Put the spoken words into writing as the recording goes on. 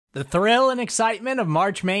The thrill and excitement of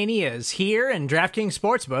March Mania is here, and DraftKings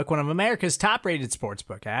Sportsbook, one of America's top-rated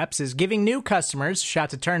sportsbook apps, is giving new customers a shot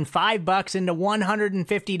to turn $5 into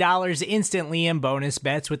 $150 instantly in bonus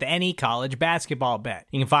bets with any college basketball bet.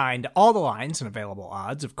 You can find all the lines and available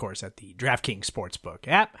odds, of course, at the DraftKings Sportsbook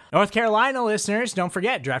app. North Carolina listeners, don't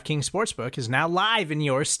forget, DraftKings Sportsbook is now live in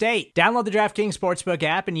your state. Download the DraftKings Sportsbook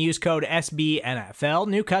app and use code SBNFL.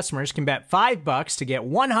 New customers can bet $5 to get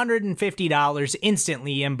 $150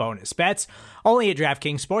 instantly in bonus bets, only at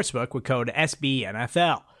DraftKings Sportsbook with code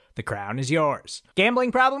SBNFL. The crown is yours.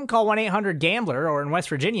 Gambling problem? Call 1-800-GAMBLER, or in West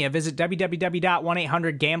Virginia, visit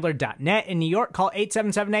www.1800gambler.net. In New York, call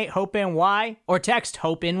 877-8-HOPE-NY or text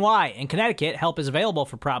HOPE-NY. In Connecticut, help is available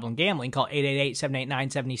for problem gambling. Call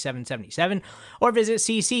 888-789-7777 or visit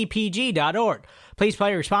ccpg.org. Please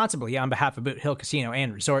play responsibly on behalf of Boot Hill Casino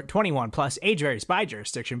and Resort. 21 plus, age varies by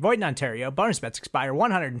jurisdiction. Void in Ontario. Bonus bets expire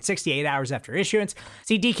 168 hours after issuance.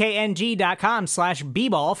 See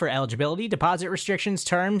dkng.com/bball for eligibility, deposit restrictions,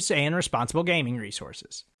 terms, and responsible gaming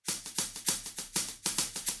resources.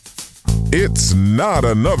 It's not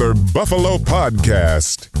another Buffalo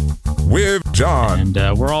podcast with John. And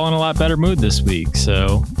we're all in a lot better mood this week,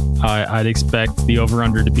 so I'd expect the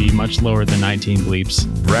over-under to be much lower than 19 bleeps.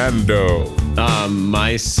 Brando.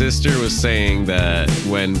 My sister was saying that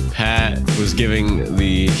when Pat was giving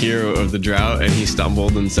the hero of the drought and he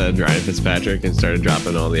stumbled and said Ryan Fitzpatrick and started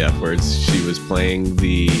dropping all the F words, she was playing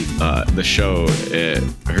the show at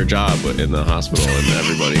her job in the hospital and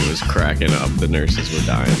everybody was cracking up. The nurses were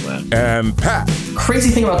dying laughing. And Pat.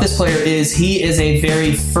 Crazy thing about this player is he is a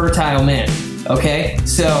very fertile man. Okay?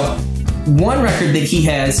 So one record that he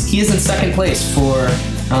is in second place for,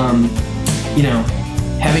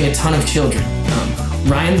 having a ton of children.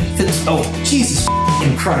 Ryan Fitz. Oh, Jesus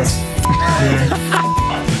f***ing Christ.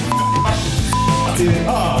 Dude,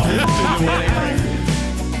 All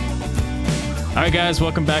right, guys,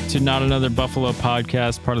 welcome back to Not Another Buffalo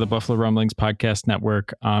Podcast, part of the Buffalo Rumblings Podcast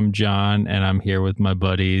Network. I'm John, and I'm here with my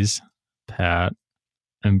buddies, Pat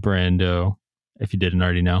and Brando, if you didn't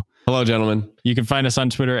already know. Hello, gentlemen. You can find us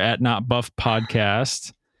on Twitter at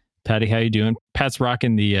NotBuffPodcast. Patty, how you doing? Pat's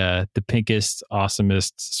rocking the pinkest,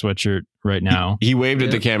 awesomest sweatshirt right now. He waved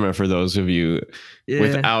at the camera for those of you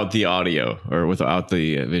without the audio or without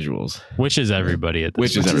the visuals. Which is everybody at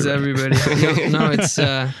this Which is everybody. No, it's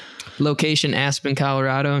location Aspen,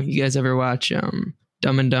 Colorado. You guys ever watch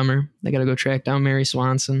Dumb and Dumber? They got to go track down Mary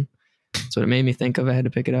Swanson. That's what it made me think of. I had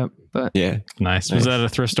to pick it up. But yeah, nice. Was that a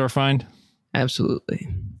thrift store find? Absolutely.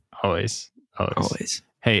 Always.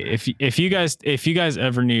 Hey, if you guys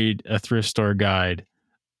ever need a thrift store guide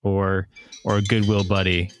or a Goodwill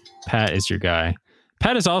buddy, Pat is your guy.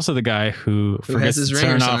 Pat is also the guy who forgets to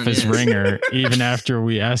turn off his ringer even after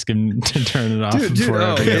we ask him to turn it off.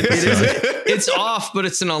 It's off, but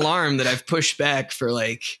it's an alarm that I've pushed back for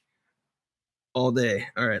like all day.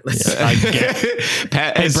 All right, let's.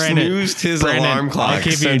 Pat has snoozed his alarm clock. I'll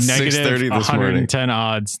give you since negative 6:30 this 110 morning.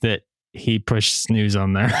 odds that he pushed snooze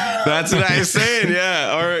on there. That's what I was saying.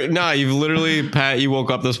 Yeah. Or no, you've literally, Pat, you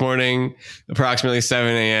woke up this morning approximately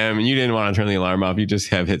 7 a.m. and you didn't want to turn the alarm off. You just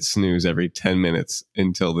have hit snooze every 10 minutes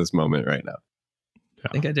until this moment right now. I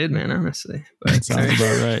think I did, man, honestly. But that sounds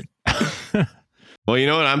about right. Well, you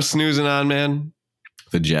know what I'm snoozing on, man?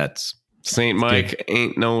 The Jets. St. Mike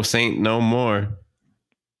ain't no saint no more.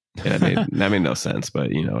 Yeah, that made no sense,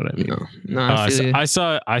 but you know what I mean. No, I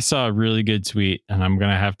saw a really good tweet, and I'm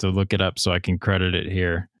gonna have to look it up so I can credit it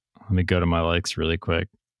here. Let me go to my likes really quick.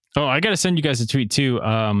 Oh, I gotta send you guys a tweet too.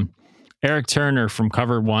 Eric Turner from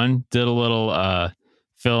Cover One did a little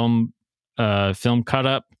film cut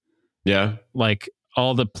up. Yeah, like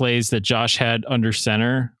all the plays that Josh had under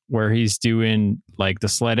center, where he's doing like the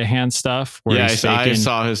sleight of hand stuff. Where I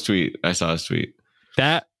saw his tweet.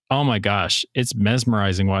 That. Oh my gosh, it's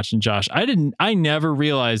mesmerizing watching Josh. I never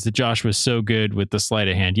realized that Josh was so good with the sleight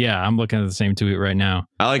of hand. Yeah, I'm looking at the same tweet right now.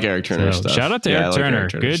 I like Eric Turner stuff. Shout out to Eric Turner.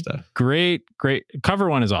 Eric Turner good stuff. Great. Cover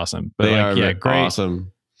One is awesome. But they are great,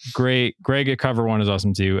 awesome. Great at Cover One is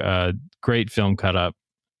awesome too. Great film cut up.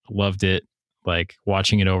 Loved it. Like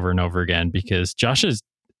watching it over and over again because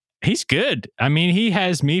he's good. I mean, he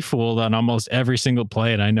has me fooled on almost every single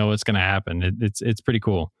play, and I know what's going to happen. It's pretty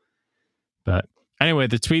cool. But anyway,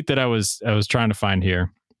 the tweet that I was trying to find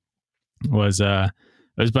here was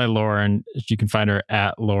by Lauren. You can find her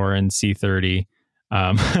at Lauren C30.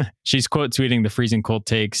 She's quote tweeting the freezing cold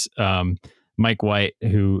takes. Mike White,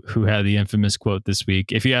 who had the infamous quote this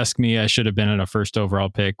week. If you ask me, I should have been in a first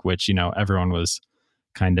overall pick, which everyone was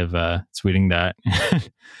kind of tweeting that.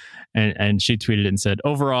 And she tweeted it and said,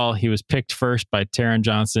 overall, he was picked first by Taron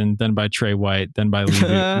Johnson, then by Trey White, then by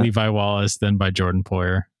Levi Wallace, then by Jordan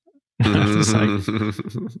Poyer. Just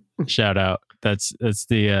like, shout out. That's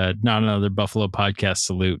the Not Another Buffalo podcast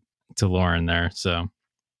salute to Lauren there. So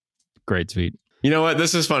great tweet. You know what?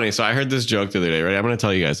 This is funny. So I heard this joke the other day, right? I'm going to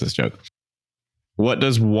tell you guys this joke. What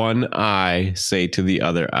does one eye say to the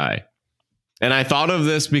other eye? And I thought of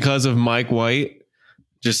this because of Mike White.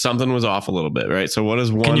 Just something was off a little bit, right? So what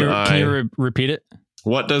does one eye... Can you repeat it?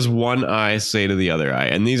 What does one eye say to the other eye?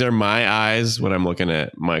 And these are my eyes when I'm looking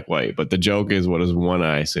at Mike White. But the joke is, what does one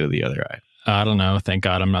eye say to the other eye? I don't know. Thank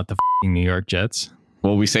God I'm not the New York Jets.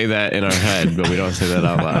 Well, we say that in our head, but we don't say that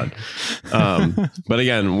out loud. But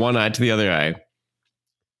again, one eye to the other eye.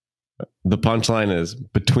 The punchline is,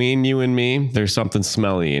 between you and me, there's something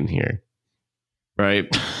smelly in here. Right?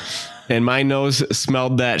 And my nose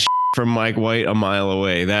smelled that from Mike White a mile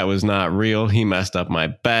away. That was not real. He messed up my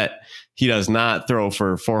bet. He does not throw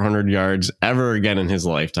for 400 yards ever again in his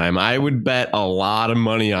lifetime. I would bet a lot of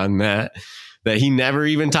money on that he never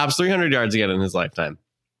even tops 300 yards again in his lifetime.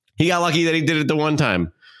 He got lucky that he did it the one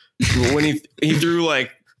time when he threw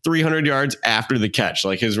like 300 yards after the catch.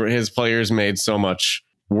 Like his players made so much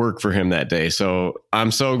work for him that day. So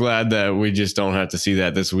I'm so glad that we just don't have to see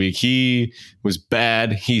that this week. He was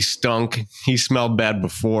bad. He stunk. He smelled bad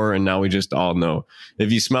before. And now we just all know if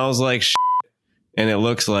he smells like shit and it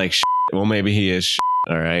looks like shit, well, maybe he is shit.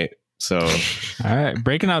 All right. So, all right.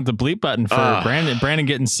 Breaking out the bleep button for Brandon. Brandon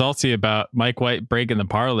getting salty about Mike White breaking the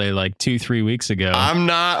parlay like 2-3 weeks ago. I'm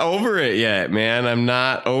not over it yet, man. I'm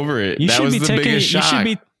not over it. That was the biggest shock.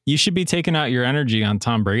 You should be taking out your energy on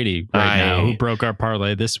Tom Brady now, who broke our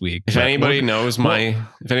parlay this week. If anybody knows me,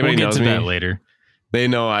 that later. They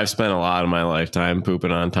know I've spent a lot of my lifetime pooping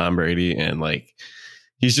on Tom Brady, and like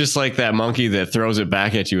he's just like that monkey that throws it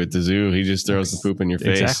back at you at the zoo. He just throws the poop in your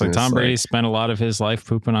face. Exactly. Tom Brady spent a lot of his life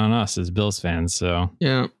pooping on us as Bills fans. So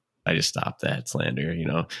yeah, I just stopped that slander. You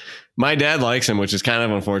know, my dad likes him, which is kind of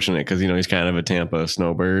unfortunate because he's kind of a Tampa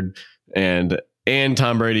snowbird, and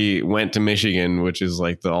Tom Brady went to Michigan, which is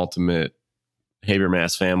like the ultimate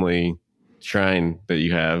Habermas family shrine that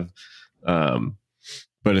you have.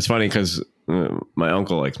 But it's funny because my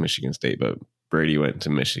uncle likes Michigan State, but Brady went to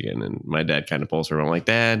Michigan, and my dad kind of pulls her. I'm like,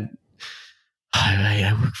 Dad,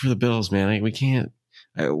 I work for the Bills, man. We can't.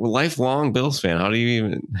 Lifelong Bills fan. How do you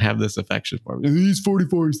even have this affection for him? He's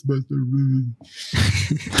 44. He's the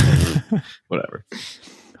best. Whatever.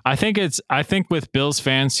 I think with Bills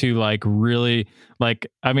fans who like really like,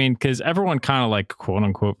 I mean, because everyone kind of like quote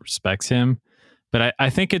unquote respects him, but I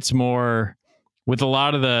think it's more with a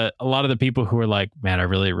lot of the people who are like, man, I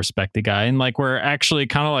really respect the guy, and like we're actually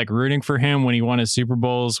kind of like rooting for him when he won his Super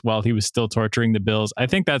Bowls while he was still torturing the Bills. I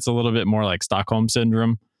think that's a little bit more like Stockholm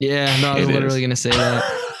syndrome. Yeah, no, I was literally gonna say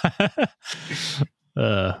that.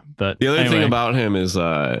 But the other thing about him is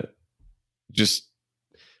just.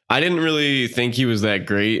 I didn't really think he was that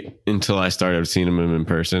great until I started seeing him in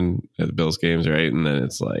person at the Bills games, right? And then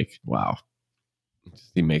it's like, wow,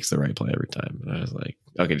 he makes the right play every time. And I was like,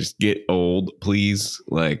 okay, just get old, please.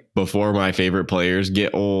 Like before my favorite players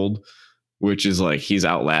get old, which is like he's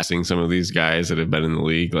outlasting some of these guys that have been in the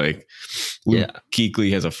league. Like Luke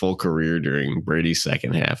Kuechly has a full career during Brady's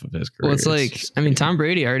second half of his career. Well, it's like, I mean, Tom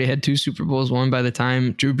Brady already had 2 Super Bowls won by the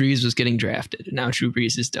time Drew Brees was getting drafted. And now Drew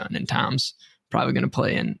Brees is done, and Tom's probably going to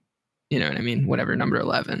play in, you know what I mean, whatever, number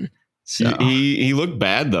 11. So he looked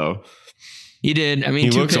bad though. He did. I mean,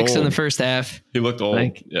 2 picks in the first half. He looked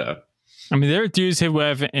old. Yeah. I mean, there are dudes who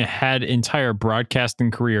have had entire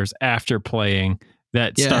broadcasting careers after playing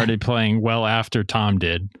that started playing well after Tom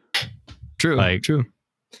did. True. True.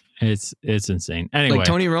 It's insane. Anyway, like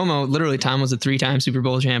Tony Romo, literally Tom was a 3-time Super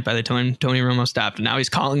Bowl champ by the time Tony Romo stopped. And now he's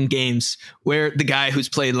calling games where the guy who's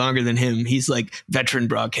played longer than him, he's like veteran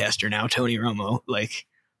broadcaster now, Tony Romo. Like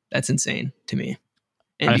that's insane to me.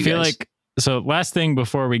 And I feel like, so last thing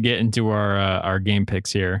before we get into our game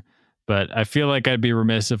picks here, but I feel like I'd be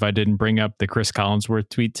remiss if I didn't bring up the Chris Collinsworth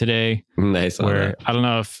tweet today. Nice. Where I don't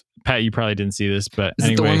know if Pat, you probably didn't see this, but is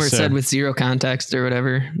it the one where it said with zero context or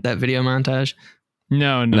whatever, that video montage?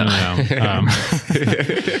 No. What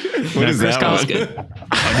is Chris that Collins one? good.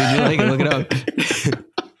 Oh, did you like it? Look it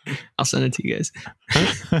up. I'll send it to you guys.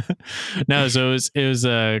 No, so it was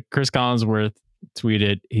Chris Collinsworth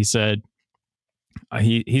tweeted. He said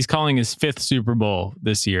he's calling his 5th Super Bowl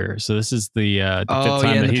this year. So this is the 5th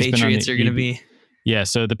time that the he's Patriots been on are going to be. Yeah,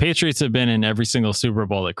 so the Patriots have been in every single Super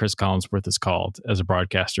Bowl that Chris Collinsworth has called as a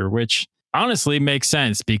broadcaster, which honestly makes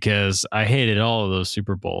sense because I hated all of those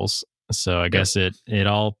Super Bowls. So I guess it's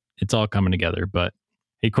all coming together. But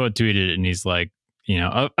he quote tweeted it and he's like, you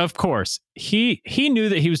know, of course he knew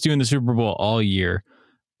that he was doing the Super Bowl all year,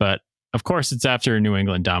 but of course it's after a New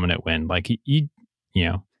England dominant win. Like he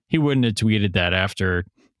wouldn't have tweeted that after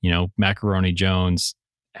Macaroni Jones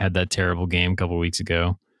had that terrible game a couple weeks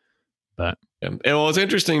ago. But and well, it's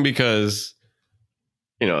interesting because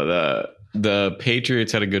the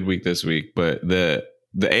Patriots had a good week this week, but the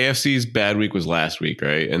AFC's bad week was last week,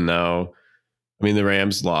 right? And now, the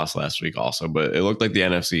Rams lost last week also, but it looked like the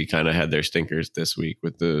NFC kind of had their stinkers this week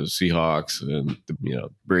with the Seahawks and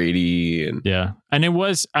Brady and I know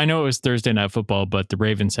it was Thursday Night Football, but the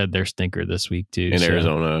Ravens had their stinker this week too in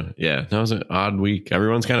Arizona. Yeah, that was an odd week.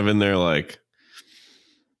 Everyone's kind of in their midlife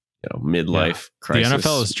crisis. The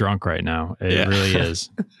NFL is drunk right now. It really is.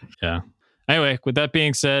 Yeah. Anyway, with that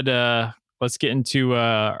being said, let's get into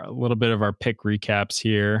a little bit of our pick recaps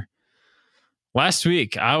here. Last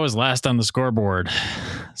week, I was last on the scoreboard,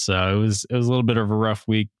 so it was a little bit of a rough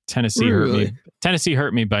week. Tennessee hurt me. Tennessee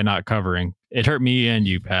hurt me by not covering. It hurt me and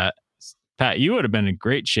you, Pat. Pat, you would have been in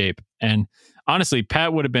great shape, and honestly,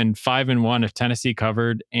 Pat would have been 5-1 if Tennessee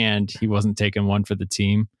covered and he wasn't taking one for the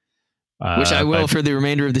team. Which I will for the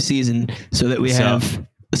remainder of the season, so that we have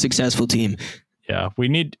a successful team. Yeah, we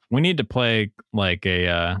need to play like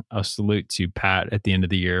a salute to Pat at the end of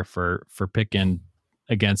the year for picking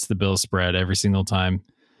against the Bills spread every single time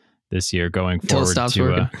this year going forward. Until it stops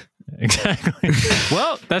working. Exactly.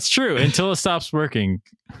 Well, that's true until it stops working.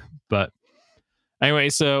 But anyway,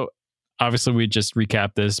 so obviously we just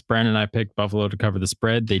recapped this. Brandon and I picked Buffalo to cover the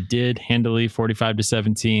spread. They did handily,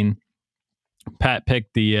 45-17. Pat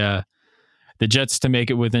picked the Jets to make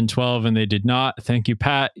it within 12, and they did not. Thank you,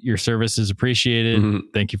 Pat. Your service is appreciated. Mm-hmm.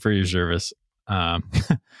 Thank you for your service.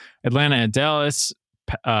 Atlanta and Dallas.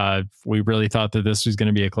 We really thought that this was going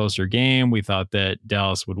to be a closer game. We thought that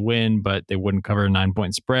Dallas would win, but they wouldn't cover a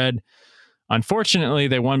 9-point spread. Unfortunately,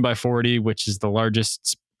 they won by 40, which is the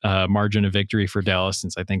largest margin of victory for Dallas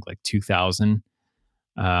since I think 2000.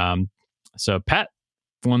 So Pat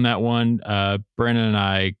won that one. Brandon and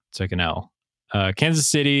I took an L. Kansas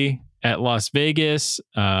City at Las Vegas.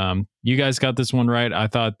 You guys got this one right. I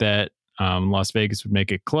thought that Las Vegas would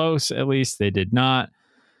make it close. At least they did not.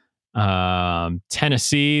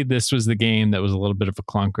 Tennessee, this was the game that was a little bit of a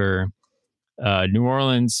clunker. New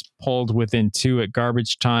Orleans pulled within 2 at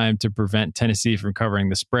garbage time to prevent Tennessee from covering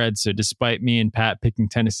the spread. So despite me and Pat picking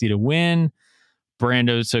Tennessee to win,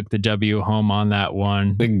 Brando took the W home on that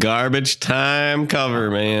one. The garbage time cover,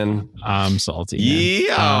 man. I'm salty.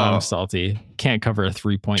 Yeah. I'm salty. Can't cover a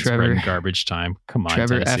 3-point spread in garbage time. Come on,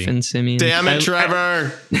 Trevor Tennessee. effing Simeon. Damn it,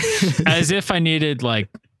 Trevor. As if I needed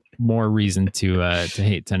more reason to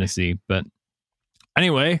hate Tennessee. But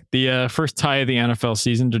anyway, the first tie of the NFL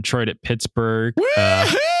season, Detroit at Pittsburgh.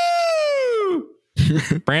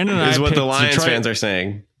 Brandon and I is what the Lions Detroit. Fans are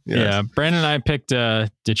saying. Yes. Yeah, Brandon and I picked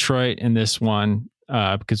Detroit in this one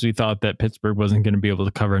because we thought that Pittsburgh wasn't going to be able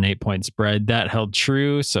to cover an 8-point spread. That held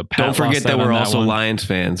true. So Pat don't forget that we're also one. Lions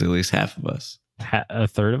fans, at least half of us. A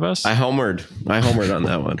third of us? I homered on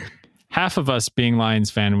that one. Half of us being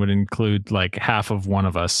Lions fan would include half of one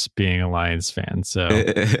of us being a Lions fan. So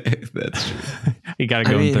that's true. You got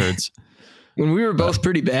to go in thirds. When we were both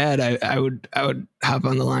pretty bad, I would hop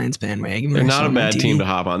on the Lions bandwagon. They're not a bad team to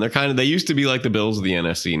hop on. They used to be like the Bills of the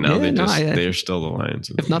NFC. Now they're still the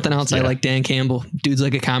Lions. If nothing else, I like Dan Campbell. Dude's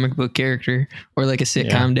like a comic book character or like a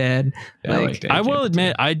sitcom dad. Yeah, I will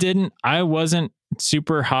admit, I wasn't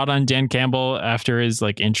super hot on Dan Campbell after his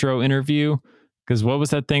intro interview. Because what was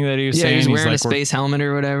that thing that he was saying? He's wearing a space helmet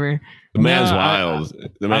or whatever. The man's wild.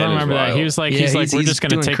 I don't remember that. He was like, we're just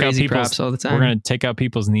going to take out people's all the time. We're going to take out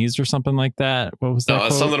people's knees or something like that. What was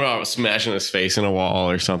that? Something about smashing his face in a wall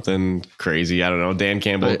or something crazy. I don't know. Dan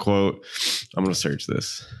Campbell quote. I'm going to search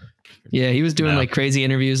this. Yeah, he was doing crazy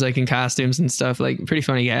interviews in costumes and stuff. Pretty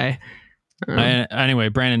funny guy. Anyway,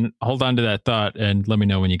 Brandon, hold on to that thought and let me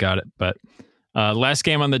know when you got it. But last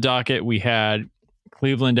game on the docket, we had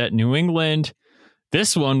Cleveland at New England.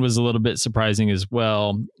 This one was a little bit surprising as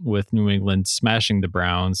well, with New England smashing the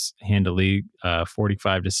Browns handily,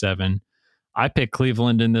 45-7. I picked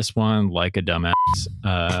Cleveland in this one like a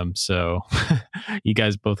dumbass. So you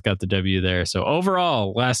guys both got the W there. So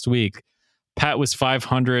overall, last week, Pat was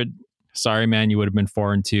 500. Sorry, man, you would have been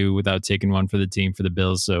 4-2 without taking one for the team for the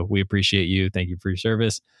Bills. So we appreciate you. Thank you for your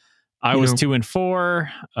service. I was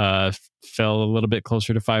 2-4, fell a little bit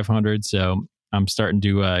closer to 500. So I'm starting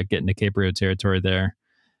to get into Caprio territory there.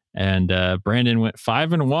 And Brandon went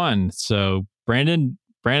 5-1. So Brandon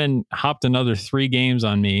hopped another 3 games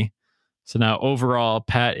on me. So now overall,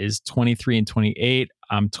 Pat is 23-28.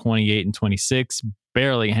 I'm 28-26,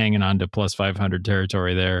 barely hanging on to plus 500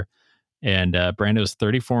 territory there. And Brando's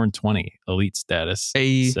 34-20, elite status.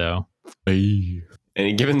 Hey. So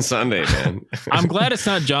any given Sunday, man. I'm glad it's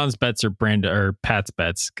not John's bets or Pat's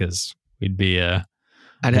bets, because we'd be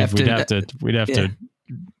we'd have to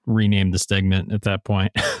rename the segment at that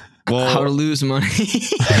point. Well, How to lose money.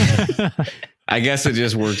 I guess it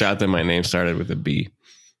just worked out that my name started with a B.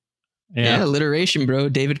 Yeah, alliteration, bro.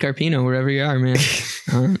 David Carpino, wherever you are, man.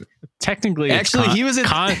 Technically, Actually, he was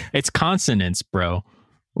it's consonants, bro.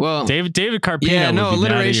 Well, David Carpino. Yeah, no, would be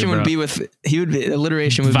alliteration here, would be with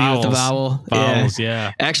alliteration would vowels. be with the vowel. Vowels,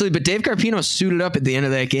 yeah. Actually, but Dave Carpino suited up at the end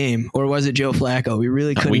of that game, or was it Joe Flacco? We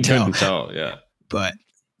really couldn't tell. Yeah. But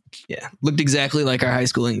yeah, looked exactly like our high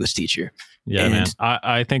school English teacher. Yeah, man.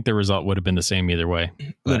 I think the result would have been the same either way.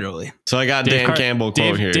 Literally. So I got Dan Campbell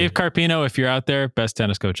quote here. Dave Carpino, if you're out there, best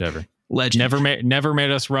tennis coach ever. Legend. Never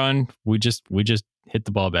made us run. We just hit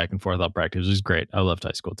the ball back and forth out practice. It was great. I loved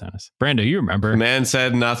high school tennis. Brando, you remember? The man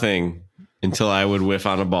said nothing until I would whiff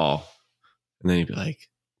on a ball. And then he'd be like,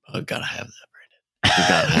 oh, gotta have that, Brandon. You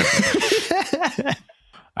gotta have that.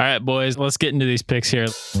 All right, boys, let's get into these picks here.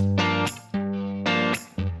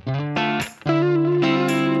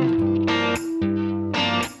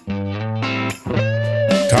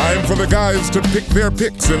 Time for the guys to pick their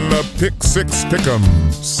picks in the Pick Six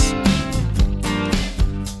Pick'ems.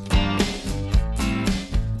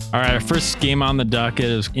 All right, our first game on the docket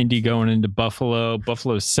is Indy going into Buffalo.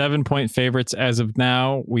 Buffalo's 7-point favorites as of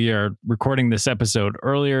now. We are recording this episode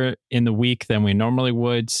earlier in the week than we normally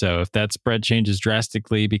would. So if that spread changes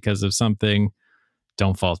drastically because of something,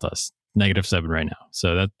 don't fault us. -7 right now.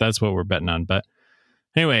 So that's what we're betting on. But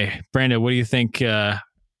anyway, Brando, what do you think?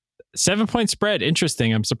 7-point spread.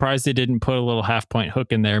 Interesting. I'm surprised they didn't put a little half-point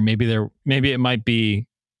hook in there. Maybe it might be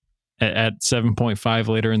at 7.5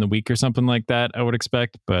 later in the week or something like that, I would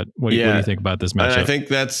expect. But what do you think about this matchup? I think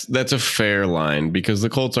that's a fair line because the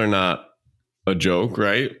Colts are not a joke,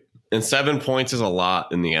 right? And 7 points is a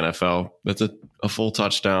lot in the NFL. That's a full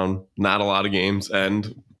touchdown. Not a lot of games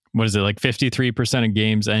end. What is it, like 53% of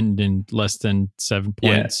games end in less than 7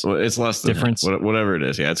 points? Yeah, it's less than difference. Whatever it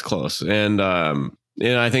is. Yeah, it's close. And I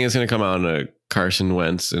think it's going to come out to Carson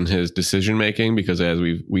Wentz and his decision making because as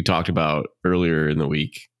we talked about earlier in the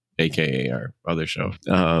week, aka our other show,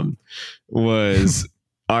 was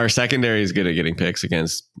our secondary is good at getting picks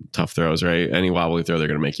against tough throws, right? Any wobbly throw, they're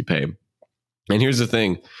going to make you pay. And here's the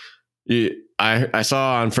thing. I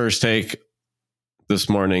saw on First Take this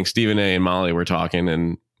morning, Stephen A. and Molly were talking,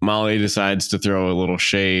 and Molly decides to throw a little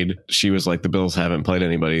shade. She was like, the Bills haven't played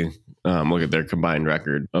anybody. Look at their combined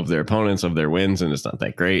record of their opponents, of their wins, and it's not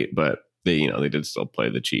that great, but they did still play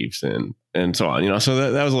the Chiefs and so on,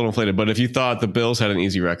 so that was a little inflated. But if you thought the Bills had an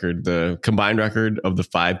easy record, the combined record of the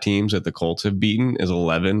 5 teams that the Colts have beaten is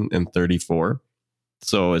 11-34.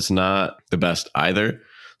 So it's not the best either.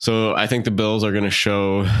 So I think the Bills are going to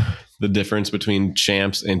show the difference between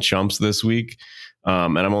champs and chumps this week.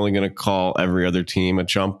 And I'm only going to call every other team a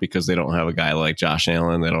chump because they don't have a guy like Josh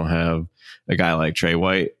Allen. They don't have a guy like Trey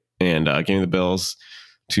White. And give me the Bills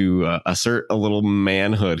to assert a little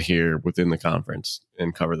manhood here within the conference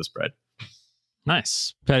and cover the spread.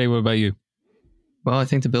 Nice. Patty, what about you? Well, I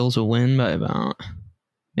think the Bills will win by about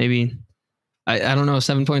maybe, I don't know,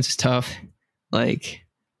 7 points is tough.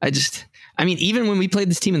 Even when we played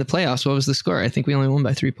this team in the playoffs, what was the score? I think we only won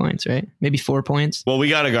by 3 points, right? Maybe 4 points. Well, we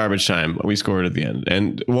got a garbage time. We scored at the end.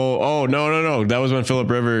 And no. That was when Phillip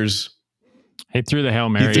Rivers... He threw the Hail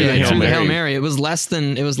Mary. He threw the Hail Mary. It was less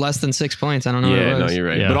than 6 points. I don't know what it was. No, you're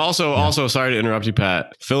right. Yeah. But also, sorry to interrupt you,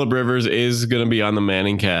 Pat. Phillip Rivers is going to be on the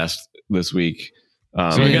Manning cast this week. So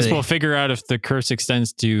I guess we'll figure out if the curse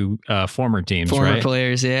extends to former teams, former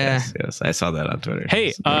players, yeah. Yes, I saw that on Twitter.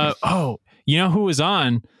 Hey, you know who was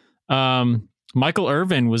on? Michael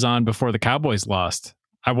Irvin was on before the Cowboys lost.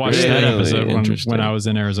 I watched that episode when I was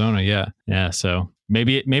in Arizona. Yeah. So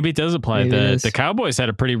maybe it does apply. The Cowboys had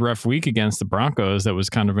a pretty rough week against the Broncos. That was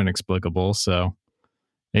kind of inexplicable. So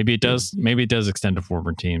maybe it does. Maybe it does extend to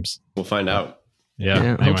former teams. We'll find out. Yeah.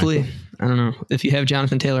 Anyway. Hopefully, I don't know if you have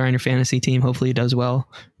Jonathan Taylor on your fantasy team. Hopefully, he does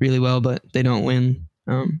really well, but they don't win.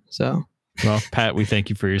 Well, Pat, we thank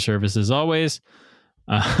you for your service as always.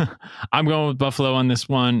 I'm going with Buffalo on this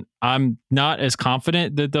one. I'm not as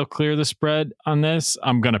confident that they'll clear the spread on this.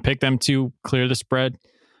 I'm going to pick them to clear the spread.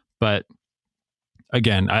 But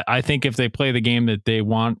again, I think if they play the game that they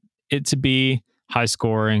want it to be, high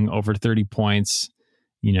scoring, over 30 points,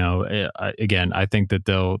 I think that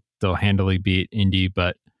they'll handily beat Indy.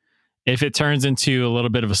 But if it turns into a little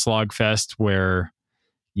bit of a slogfest where,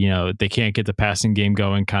 they can't get the passing game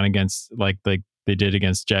going kind of against like they did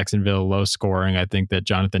against Jacksonville, low scoring, I think that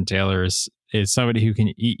Jonathan Taylor is somebody who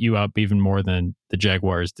can eat you up even more than the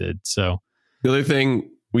Jaguars did. So the other thing,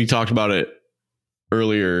 we talked about it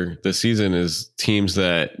earlier this season, is teams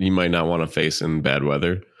that you might not want to face in bad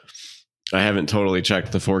weather. I haven't totally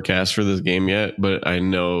checked the forecast for this game yet, but I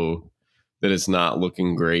know that it's not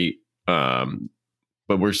looking great.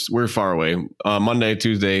 But we're far away. Monday,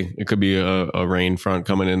 Tuesday, it could be a rain front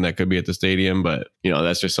coming in that could be at the stadium, but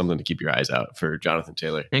that's just something to keep your eyes out for Jonathan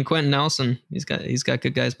Taylor and Quentin Nelson. He's got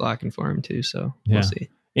good guys blocking for him too. So we'll see.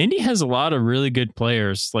 Indy has a lot of really good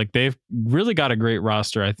players. Like they've really got a great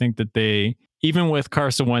roster. I think that they, even with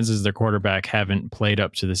Carson Wentz as their quarterback, haven't played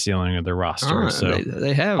up to the ceiling of their roster. So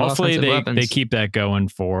they have. Hopefully they keep that going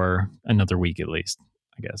for another week at least,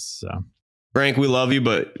 I guess. So Frank, we love you,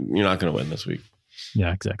 but you're not going to win this week.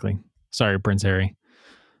 Yeah, exactly. Sorry, Prince Harry.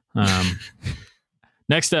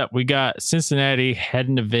 Next up, we got Cincinnati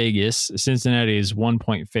heading to Vegas. Cincinnati is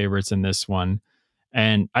 1-point favorites in this one.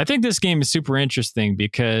 And I think this game is super interesting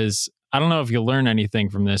because I don't know if you'll learn anything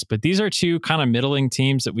from this, but these are two kind of middling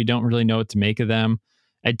teams that we don't really know what to make of them.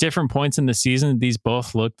 At different points in the season, these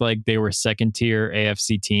both looked like they were second tier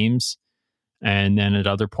AFC teams. And then at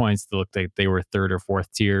other points, they looked like they were third or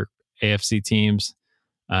fourth tier AFC teams.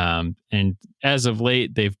 And as of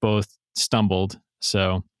late, they've both stumbled.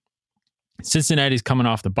 So Cincinnati's coming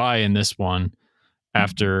off the bye in this one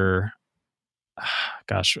after,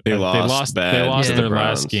 they lost their Browns.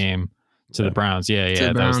 last game to the Browns. Yeah,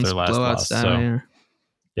 that was their last loss. Style,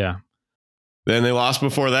 yeah. Then they lost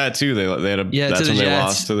before that too. They had that's when they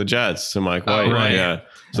lost to the Jets, to Mike White. Right. Yeah.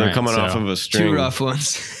 So they're coming off of a string. Two rough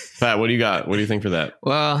ones. Pat, what do you got? What do you think for that?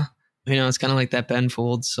 Well, it's kind of like that Ben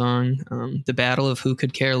Folds song, The Battle of Who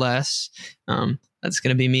Could Care Less. That's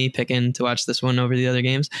going to be me picking to watch this one over the other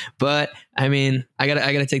games. But I mean, I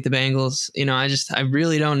gotta take the Bengals. I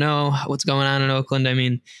really don't know what's going on in Oakland. I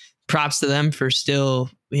mean, props to them for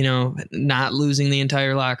still, not losing the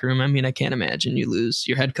entire locker room. I mean, I can't imagine you lose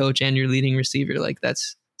your head coach and your leading receiver. Like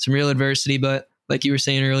that's some real adversity. But like you were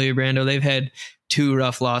saying earlier, Brando, they've had 2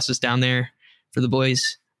 rough losses down there for the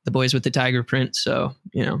boys with the tiger print. So,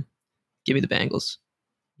 give me the Bengals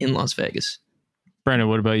in Las Vegas. Brandon,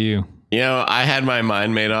 what about you? I had my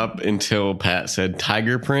mind made up until Pat said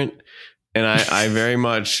tiger print. And I very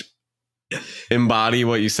much embody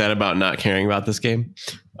what you said about not caring about this game.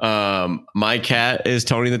 My cat is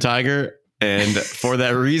Tony the Tiger. And for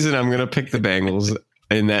that reason, I'm going to pick the Bengals.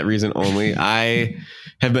 And that reason only. I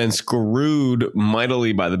have been screwed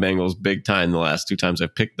mightily by the Bengals big time the last 2 times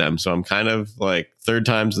I've picked them. So I'm kind of like third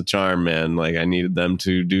time's the charm, man. Like I needed them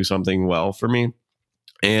to do something well for me.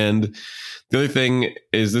 And the other thing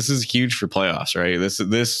is this is huge for playoffs, right?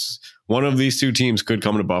 This one of these 2 teams could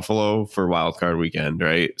come to Buffalo for wild card weekend,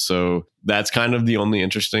 right? So that's kind of the only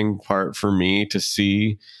interesting part for me to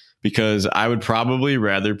see, because I would probably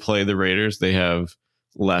rather play the Raiders. They have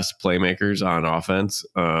less playmakers on offense.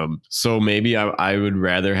 So maybe I would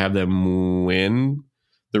rather have them win,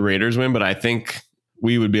 the Raiders win, but I think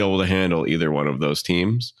we would be able to handle either one of those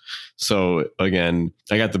teams. So again,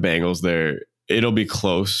 I got the Bengals there. It'll be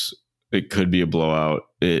close. It could be a blowout.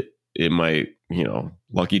 It might,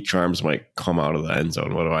 Lucky Charms might come out of the end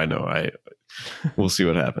zone. What do I know? We'll see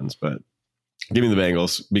what happens, but give me the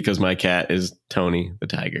Bengals because my cat is Tony the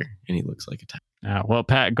Tiger and he looks like a tiger. Well,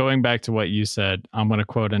 Pat, going back to what you said, I'm going to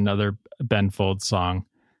quote another Ben Folds song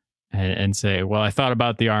and say, well, I thought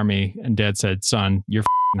about the Army and Dad said, son, you're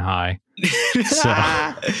f***ing high. So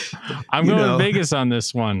I'm going to Vegas on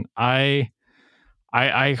this one. I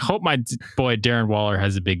hope my boy Darren Waller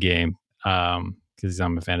has a big game because he's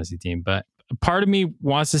on my fantasy team. But part of me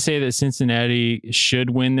wants to say that Cincinnati should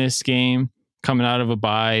win this game coming out of a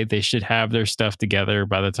bye. They should have their stuff together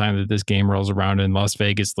by the time that this game rolls around. In Las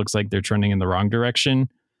Vegas looks like they're trending in the wrong direction.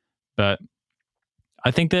 But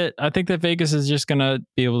I think that Vegas is just going to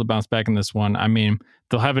be able to bounce back in this one. I mean,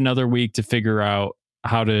 they'll have another week to figure out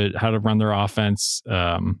how to run their offense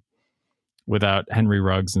without Henry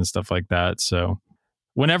Ruggs and stuff like that. So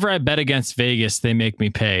whenever I bet against Vegas, they make me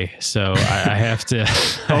pay. So I have to.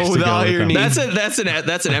 With all your needs. That's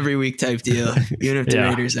an every week type deal. Even if the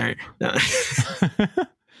Raiders aren't. No.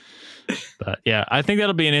 But yeah, I think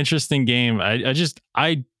that'll be an interesting game.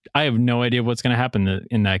 I have no idea what's going to happen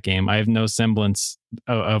in that game. I have no semblance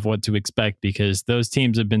of what to expect because those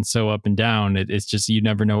teams have been so up and down. It's just you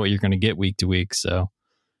never know what you're going to get week to week. So.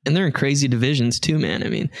 And they're in crazy divisions too, man. I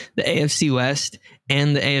mean, the AFC West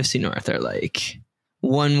and the AFC North are like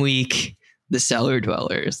 1 week the cellar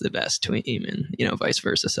dweller is the best team and, vice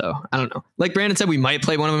versa. So I don't know. Like Brandon said, we might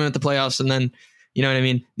play one of them at the playoffs and then, you know what I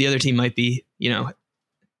mean? The other team might be,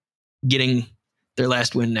 getting their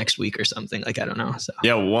last win next week or something. Like, I don't know. So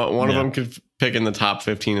yeah, one of them could pick in the top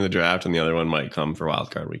 15 of the draft and the other one might come for wild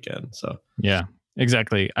card weekend. So yeah,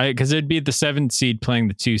 exactly. Because it'd be the 7th seed playing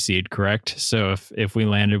the 2 seed, correct? So if we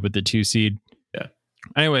landed with the 2 seed. Yeah.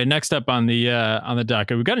 Anyway, next up on the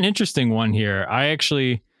docket, we've got an interesting one here. I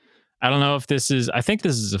I don't know if I think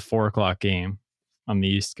this is a 4:00 game on the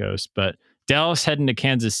East Coast, but Dallas heading to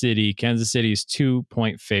Kansas City. Kansas City is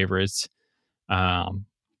 2-point favorites,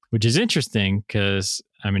 which is interesting because,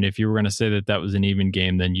 I mean, if you were going to say that was an even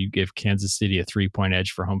game, then you give Kansas City a 3-point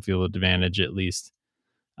edge for home field advantage at least.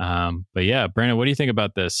 But yeah, Brandon, what do you think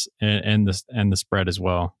about this and the spread as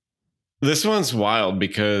well? This one's wild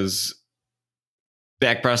because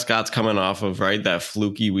Dak Prescott's coming off of that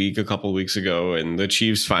fluky week a couple of weeks ago, and the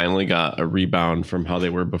Chiefs finally got a rebound from how they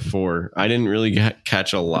were before. I didn't really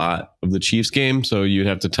catch a lot of the Chiefs game, so you'd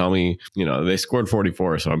have to tell me, they scored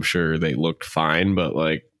 44, so I'm sure they looked fine, but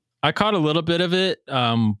I caught a little bit of it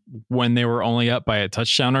when they were only up by a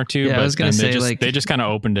touchdown or two. Yeah, but I was gonna say they just kind of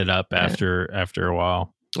opened it up after a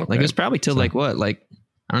while. Okay. It was probably till I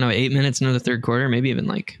don't know, 8 minutes into the third quarter, maybe even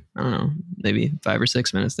I don't know, maybe 5 or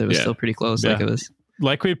 6 minutes. That was still pretty close. Yeah. It was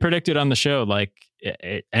like we predicted on the show.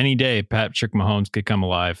 Any day, Patrick Mahomes could come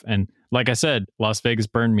alive, and like I said, Las Vegas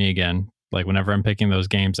burned me again. Whenever I'm picking those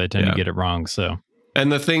games, I tend to get it wrong. So. And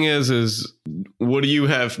the thing is what do you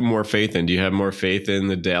have more faith in? Do you have more faith in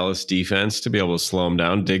the Dallas defense to be able to slow him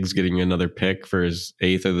down? Diggs getting another pick for his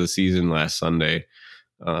 8th of the season last Sunday.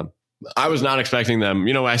 I was not expecting them.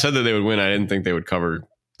 I said that they would win. I didn't think they would cover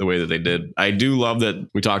the way that they did. I do love that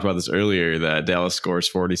we talked about this earlier, that Dallas scores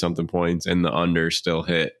 40 something points and the under still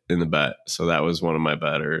hit in the bet. So that was one of my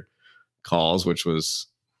better calls, which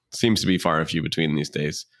seems to be far and few between these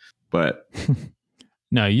days. But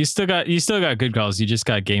no, you still got good calls. You just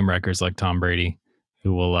got game wreckers like Tom Brady,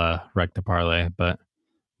 who will wreck the parlay. But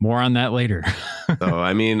more on that later. So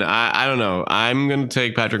I mean, I don't know. I'm going to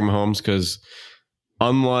take Patrick Mahomes because,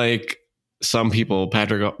 unlike some people,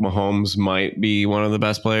 Patrick Mahomes might be one of the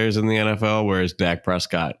best players in the NFL, whereas Dak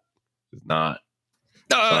Prescott is not.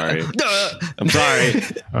 Sorry. I'm sorry.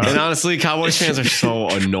 And honestly, Cowboys fans are so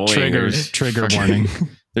annoying. Trigger warning.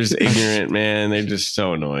 They're just ignorant, man. They're just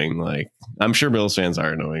so annoying. I'm sure Bills fans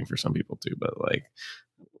are annoying for some people too, but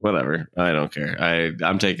whatever. I don't care.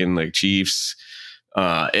 I'm taking Chiefs.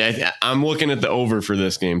 I'm looking at the over for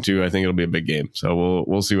this game too. I think it'll be a big game, so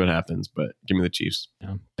we'll see what happens. But give me the Chiefs.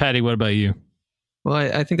 Yeah. Patty, what about you? Well,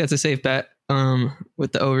 I think that's a safe bet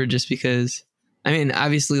with the over, just because. I mean,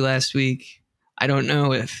 obviously last week, I don't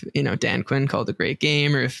know if Dan Quinn called a great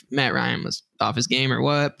game or if Matt Ryan was off his game or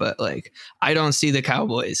what, but I don't see the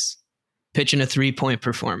Cowboys pitching a 3-point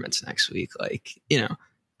performance next week. I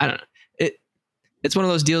don't know. It's one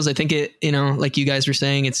of those deals. I think like you guys were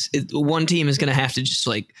saying, one team is going to have to just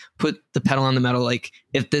put the pedal on the metal.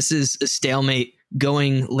 If this is a stalemate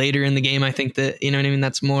going later in the game, I think that, what I mean?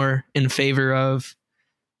 That's more in favor of,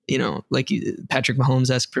 Patrick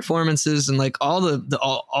Mahomes-esque performances and all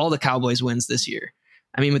the Cowboys wins this year.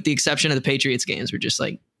 I mean, with the exception of the Patriots games, were just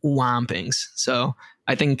whompings. So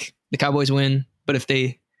I think the Cowboys win, but if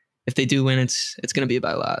they do win, it's going to be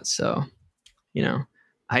by a lot. So,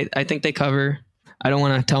 I think they cover. I don't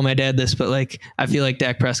want to tell my dad this, but I feel like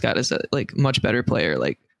Dak Prescott is a much better player,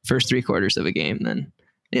 first 3 quarters of a game than,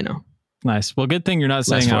 Nice. Well, good thing you're not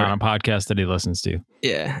saying it on a podcast that he listens to.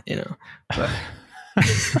 Yeah. But,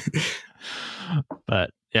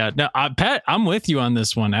 but yeah, no, Pat, I'm with you on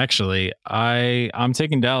this one. Actually, I'm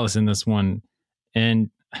taking Dallas in this one, and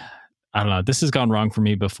I don't know. This has gone wrong for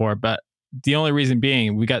me before, but the only reason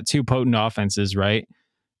being we got 2 potent offenses, right?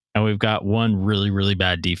 And we've got one really, really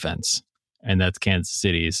bad defense, and that's Kansas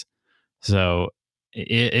City's. So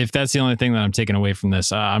if that's the only thing that I'm taking away from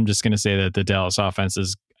this, I'm just going to say that the Dallas offense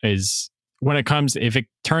is if it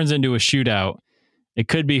turns into a shootout, it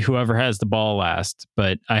could be whoever has the ball last,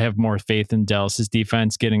 but I have more faith in Dallas's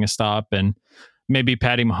defense getting a stop, and maybe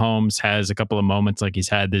Patty Mahomes has a couple of moments like he's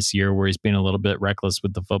had this year where he's been a little bit reckless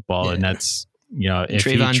with the football, and that's, if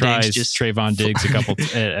Trayvon he tries Diggs Trayvon Diggs a couple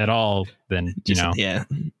at all, then he's going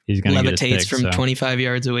to levitates get his pick, from 25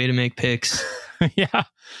 yards away to make picks. Yeah,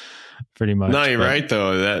 pretty much. No, you're right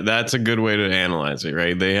though. That's a good way to analyze it,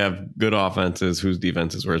 right? They have good offenses whose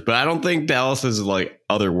defense is worse, but I don't think Dallas is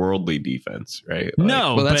otherworldly defense, right?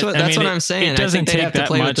 No, well, that's what I'm saying. It doesn't take have to that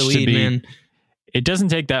play much with the lead, to be. man. It doesn't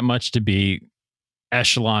take that much to be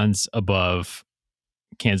echelons above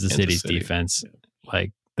Kansas City's defense. Yeah.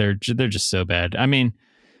 They're just so bad. I mean,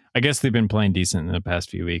 I guess they've been playing decent in the past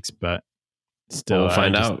few weeks, but still, we'll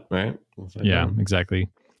find out, right? Exactly.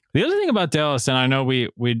 The other thing about Dallas, and I know we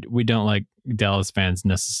don't like Dallas fans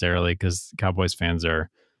necessarily because Cowboys fans are,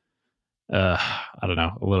 I don't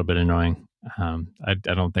know, a little bit annoying. I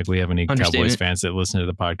don't think we have any Cowboys fans that listen to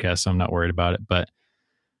the podcast, so I'm not worried about it. But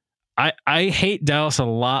I hate Dallas a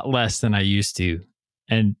lot less than I used to,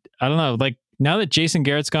 and I don't know, now that Jason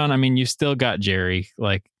Garrett's gone, I mean, you've still got Jerry.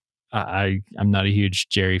 I'm not a huge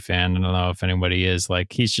Jerry fan. I don't know if anybody is.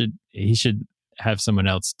 Like he should have someone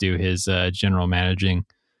else do his general managing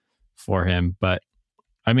for him. But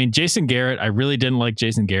I mean, Jason Garrett, I really didn't like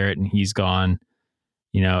Jason Garrett, and he's gone.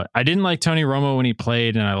 You know, I didn't like Tony Romo when he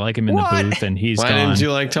played, and I like him in the booth, and he's Why gone. didn't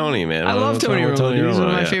you like Tony, man? I love Tony Romo. Tony He's one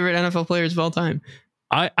of my yeah. favorite NFL players of all time.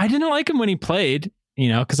 I didn't like him when he played, you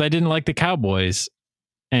know, because I didn't like the Cowboys.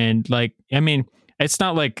 And like, I mean, it's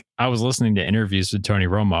not like I was listening to interviews with Tony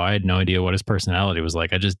Romo. I had no idea what his personality was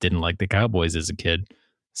like. I just didn't like the Cowboys as a kid.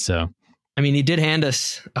 So, I mean, he did hand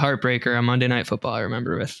us a heartbreaker on Monday Night Football, I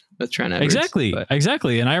remember, with Trent Edwards.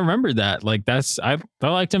 Exactly. And I remember that. Like, I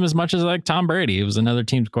liked him as much as I liked Tom Brady. It was another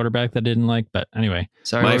team's quarterback that I didn't like. But anyway.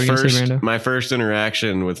 Sorry, my first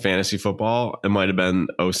interaction with fantasy football, it might have been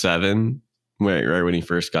 2007, right when he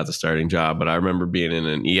first got the starting job. But I remember being in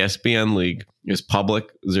an ESPN league. It was public,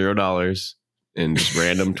 $0. And just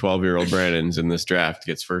random 12-year-old Brandon's in this draft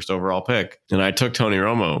gets first overall pick. And I took Tony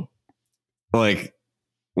Romo. Like,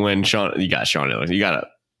 when you got Sean Ellis, you got a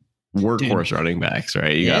workhorse running backs,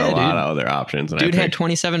 right? You got a lot of other options. And dude had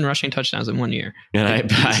 27 rushing touchdowns in 1 year. And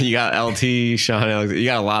you got LT, Sean Ellis, you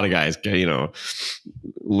got a lot of guys, you know,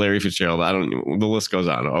 Larry Fitzgerald. The list goes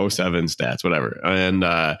on. 07 stats, whatever. And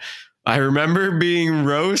I remember being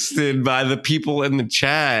roasted by the people in the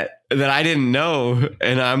chat that I didn't know.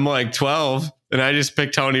 And I'm like 12. And I just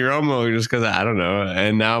picked Tony Romo just because I don't know.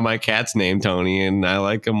 And now my cat's named Tony, and I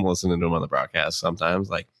like him listening to him on the broadcast sometimes.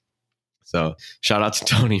 Like, so shout out to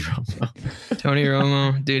Tony Romo. Tony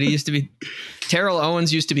Romo, dude, he used to be. Terrell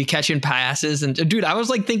Owens used to be catching passes, and dude, I was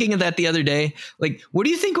like thinking of that the other day. Like, what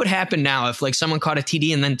do you think would happen now if like someone caught a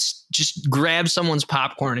TD and then just grabbed someone's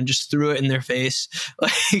popcorn and just threw it in their face,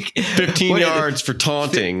 like 15 yards for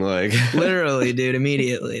taunting, like literally, dude,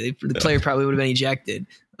 immediately the player probably would have been ejected.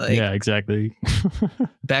 Like, yeah, exactly.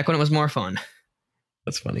 Back when it was more fun.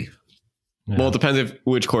 That's funny. Yeah. Well, it depends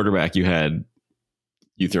which quarterback you had.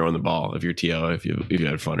 You throwing the ball, if you're TO, if you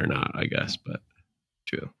had fun or not, I guess. But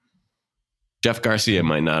true. Jeff Garcia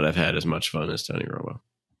might not have had as much fun as Tony Romo.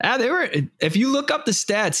 They were. If you look up the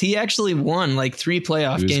stats, he actually won like 3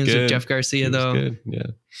 playoff games with Jeff Garcia, though. Good. Yeah,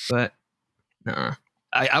 but nah,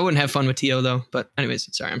 I wouldn't have fun with TO though. But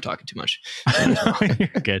anyways, sorry, I'm talking too much. You're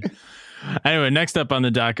good. Anyway, next up on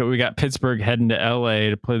the docket, we got Pittsburgh heading to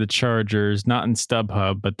LA to play the Chargers, not in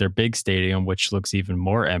StubHub, but their big stadium, which looks even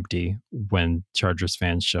more empty when Chargers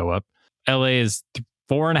fans show up. LA is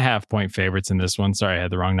 4.5 point favorites in this one. Sorry, I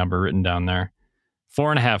had the wrong number written down there.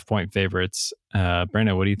 4.5 point favorites.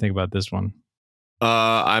 Brando, what do you think about this one?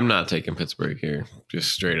 I'm not taking Pittsburgh here.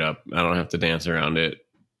 Just straight up. I don't have to dance around it.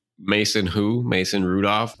 Mason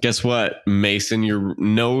Rudolph. Guess what? Mason, your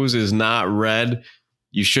nose is not red.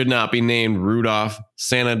 You should not be named Rudolph.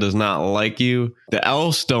 Santa does not like you. The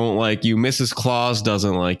elves don't like you. Mrs. Claus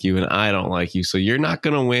doesn't like you. And I don't like you. So you're not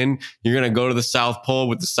going to win. You're going to go to the South Pole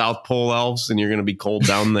with the South Pole elves, and you're going to be cold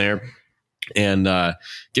down there. And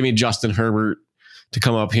give me Justin Herbert to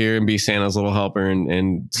come up here and be Santa's little helper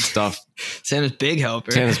and stuff. Santa's big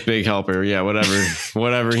helper. Yeah,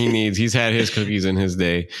 whatever he needs. He's had his cookies in his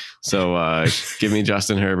day. So give me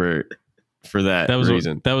Justin Herbert for that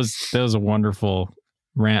reason. That was a wonderful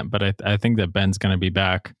rant, but I think that Ben's going to be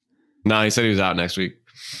back. No, he said he was out next week.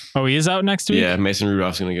 Oh, he is out next week? Yeah, Mason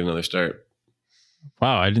Rudolph's going to get another start.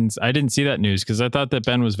 Wow, I didn't see that news because I thought that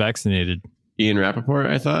Ben was vaccinated. Ian Rappaport,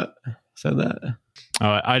 I thought, said that.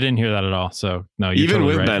 Oh, I didn't hear that at all. So no, you're even totally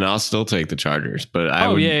with right. Ben, I'll still take the Chargers. But it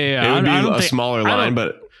would be a smaller line.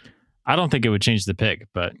 But I don't think it would change the pick.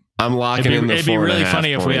 But I'm locking in the 4.5 It'd be really funny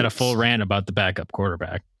points. if we had a full rant about the backup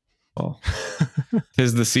quarterback. Well,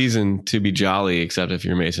 'tis the season to be jolly, except if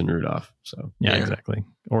you're Mason Rudolph. So yeah, exactly.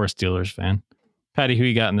 Or a Steelers fan. Patty, who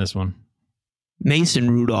you got in this one? Mason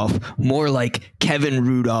Rudolph, more like Kevin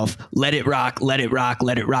Rudolph. Let it rock, let it rock,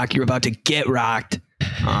 let it rock. You're about to get rocked.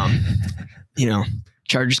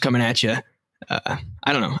 Chargers coming at you. I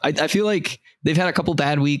don't know. I feel like they've had a couple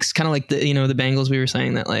bad weeks, kind of like the Bengals. We were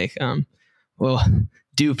saying that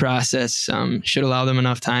due process should allow them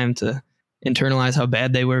enough time to internalize how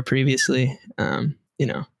bad they were previously. I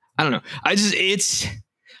don't know.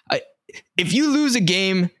 If you lose a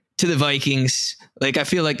game to the Vikings, I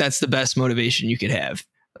feel like that's the best motivation you could have.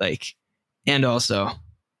 And also,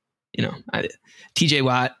 TJ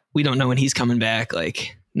Watt, we don't know when he's coming back.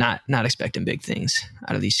 Not expecting big things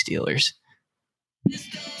out of these Steelers.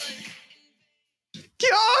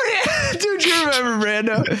 Oh yeah, dude, you remember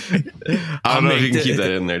Brando? I don't know if you can keep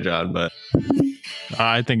that in there, John, but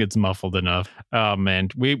I think it's muffled enough. Oh man,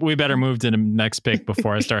 we better move to the next pick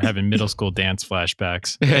before I start having middle school dance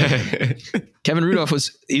flashbacks. Kevin Rudolph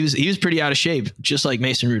was pretty out of shape, just like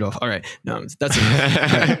Mason Rudolph. All right, no, that's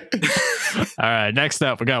enough. All right, next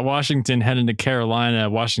up, we got Washington heading to Carolina.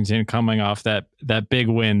 Washington coming off that big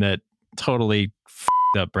win that totally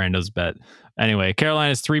f***ed up Brando's bet. Anyway,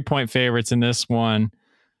 Carolina's 3-point favorites in this one.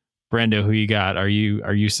 Brando, who you got? Are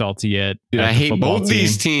you salty yet? Dude, I hate both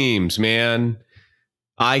these teams, man.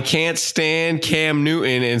 I can't stand Cam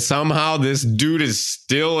Newton, and somehow this dude is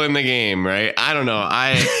still in the game, right? I don't know.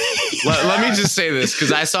 Let me just say this,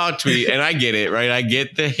 because I saw a tweet, and I get it, right? I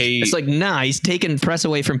get the hate. It's like, nah, he's taking press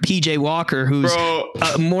away from PJ Walker, who's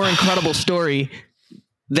a more incredible story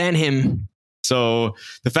than him. So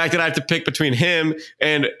the fact that I have to pick between him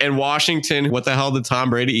and Washington, what the hell did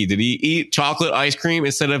Tom Brady eat? Did he eat chocolate ice cream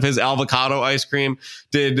instead of his avocado ice cream?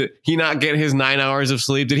 Did he not get his 9 hours of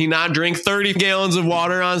sleep? Did he not drink 30 gallons of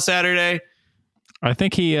water on Saturday? I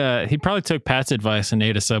think he probably took Pat's advice and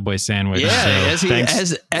ate a Subway sandwich. Yeah, so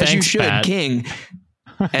as you should, Pat. King.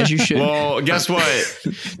 As you should. Well, guess what?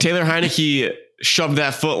 Taylor Heineke shoved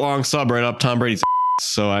that foot-long sub right up Tom Brady's ass.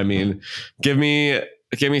 So, I mean, give me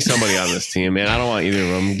somebody on this team, man. I don't want either of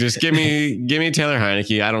them. Just give me Taylor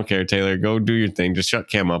Heineke. I don't care, Taylor. Go do your thing. Just shut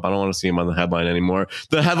Cam up. I don't want to see him on the headline anymore.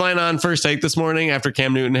 The headline on First Take this morning after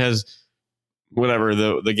Cam Newton has whatever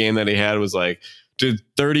the game that he had was like, did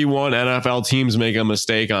 31 NFL teams make a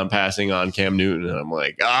mistake on passing on Cam Newton? And I'm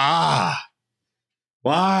like,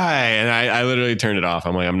 why? And I literally turned it off.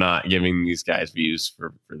 I'm like, I'm not giving these guys views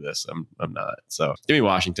for this. I'm not. So give me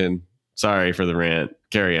Washington. Sorry for the rant.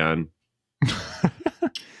 Carry on.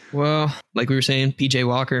 Well, like we were saying, PJ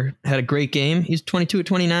Walker had a great game. He's 22 of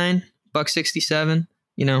 29, $167,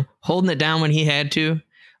 holding it down when he had to.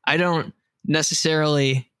 I don't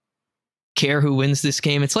necessarily care who wins this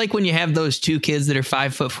game. It's like when you have those two kids that are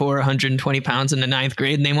 5'4", 120 pounds in the ninth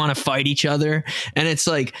grade, and they want to fight each other. And it's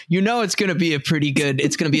like, it's going to be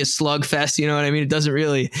it's going to be a slugfest. You know what I mean? It doesn't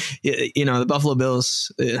really, the Buffalo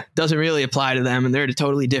Bills doesn't really apply to them, and they're at a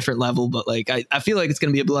totally different level. But like, I feel like it's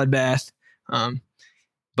going to be a bloodbath.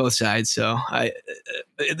 Both sides. So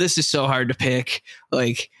this is so hard to pick.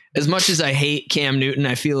 Like, as much as I hate Cam Newton,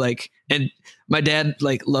 I feel like, and my dad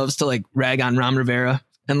loves to rag on Ron Rivera.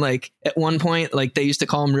 And at one point, they used to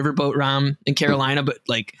call him Riverboat Rom in Carolina, but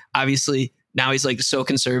obviously now he's so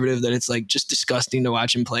conservative that it's just disgusting to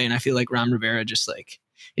watch him play. And I feel like Ron Rivera just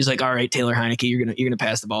he's like, all right, Taylor Heineke, you're going to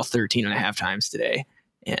pass the ball 13 and a half times today.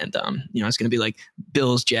 And, it's going to be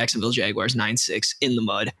Bills, Jacksonville Jaguars, 9-6 in the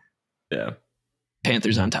mud. Yeah.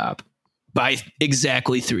 Panthers on top by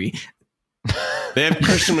exactly 3. They have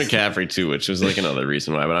Christian McCaffrey too, which is another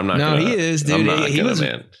reason why, but I'm not. No, gonna, he is, dude.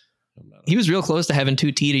 Man. He was real close to having 2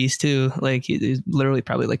 TDs too. He's literally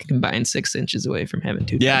probably a combined 6 inches away from having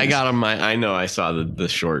 2 TDs. Yeah, I got him. I know. I saw the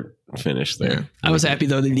short finish there. Yeah. I was happy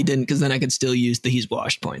though that he didn't, because then I could still use the he's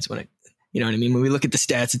washed points when you know what I mean? When we look at the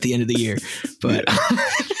stats at the end of the year. But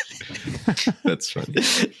that's funny.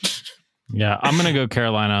 Yeah, I'm gonna go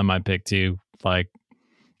Carolina on my pick too.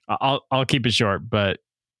 I'll keep it short, but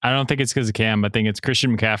I don't think it's because of Cam. I think it's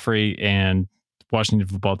Christian McCaffrey, and Washington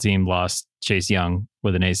football team lost Chase Young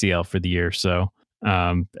with an ACL for the year. So,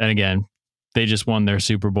 and again, they just won their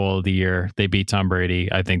Super Bowl of the year. They beat Tom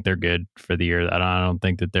Brady. I think they're good for the year. I don't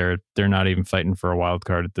think that they're not even fighting for a wild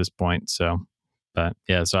card at this point. So, but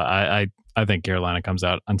yeah, so I think Carolina comes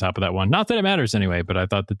out on top of that one. Not that it matters anyway, but I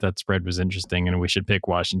thought that spread was interesting, and we should pick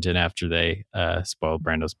Washington after they spoiled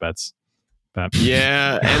Brando's bets. But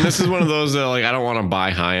yeah, and this is one of those that I don't want to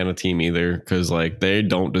buy high on a team either, because they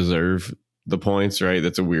don't deserve the points, right?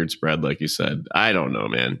 That's a weird spread, like you said. I don't know,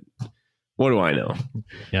 man. What do I know?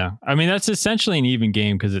 Yeah, I mean that's essentially an even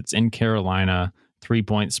game because it's in Carolina,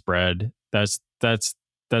 3-point spread. That's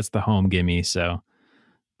the home gimme. So,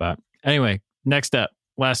 but anyway, next up,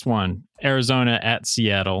 last one, Arizona at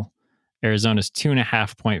Seattle. Arizona's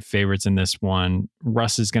 2.5-point favorites in this one.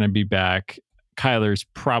 Russ is going to be back. Kyler's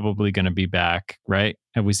probably going to be back, right?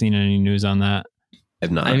 Have we seen any news on that? I've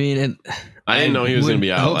not. I mean, I didn't know he was going to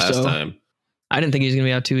be out last time. I didn't think he was going to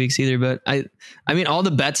be out 2 weeks either, but I mean, all the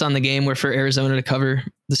bets on the game were for Arizona to cover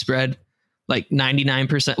the spread,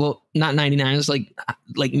 99%. Well, not 99. It was like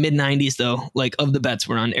mid 90s though. Of the bets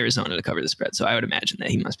were on Arizona to cover the spread. So I would imagine that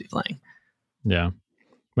he must be playing. Yeah.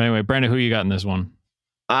 But anyway, Brandon, who you got in this one?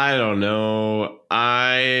 I don't know.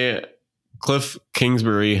 Cliff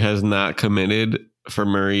Kingsbury has not committed for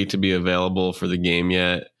Murray to be available for the game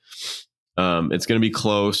yet. It's going to be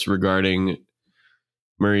close regarding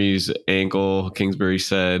Murray's ankle, Kingsbury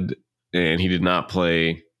said, and he did not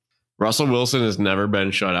play. Russell Wilson has never been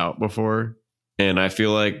shut out before, And I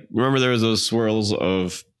feel like, remember there was those swirls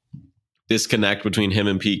of disconnect between him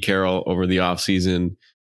and Pete Carroll over the offseason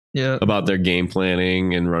about their game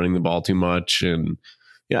planning and running the ball too much. And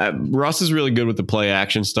yeah, Russ is really good with the play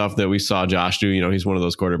action stuff that we saw Josh do. He's one of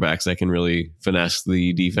those quarterbacks that can really finesse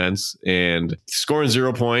the defense, and scoring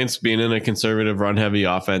 0 points, being in a conservative run heavy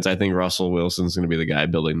offense. I think Russell Wilson's going to be the guy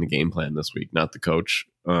building the game plan this week, not the coach.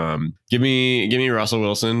 Give me Russell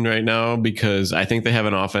Wilson right now, because I think they have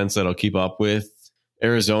an offense that'll keep up with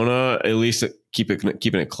Arizona, at least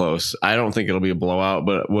keeping it close. I don't think it'll be a blowout,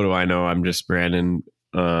 but what do I know? I'm just Brandon.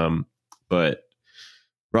 But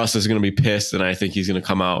Russ is going to be pissed, and I think he's going to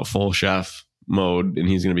come out full chef mode, and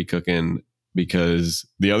he's going to be cooking, because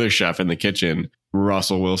the other chef in the kitchen,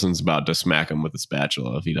 Russell Wilson's about to smack him with a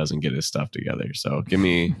spatula if he doesn't get his stuff together. So give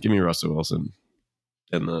me Russell Wilson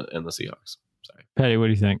and the Seahawks. Sorry, Patty, what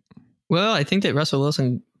do you think? Well, I think that Russell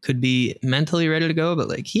Wilson could be mentally ready to go, but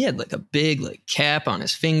like he had like a big like cap on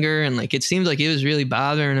his finger, and like it seemed like it was really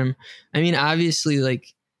bothering him. I mean, obviously,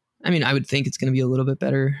 I would think it's going to be a little bit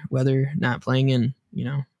better weather not playing in,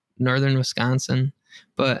 northern Wisconsin,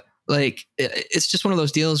 but like it's just one of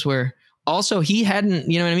those deals where also he hadn't,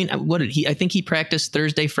 I think he practiced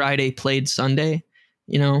Thursday, Friday, played Sunday.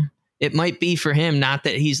 It might be for him, not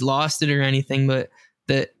that he's lost it or anything, but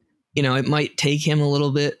that, it might take him a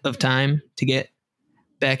little bit of time to get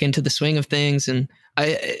back into the swing of things. And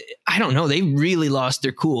I don't know. They really lost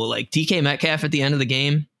their cool. Like DK Metcalf at the end of the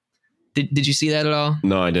game. Did you see that at all?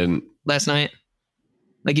 No, I didn't. Last night?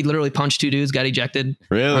 Like he literally punched 2 dudes, got ejected.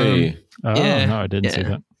 Really? Yeah, no, I didn't see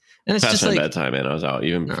that. And it's just like bedtime, man. I was out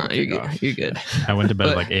even. No, you're good. I went to bed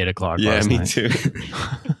at like 8 o'clock. Yeah, last me night. too.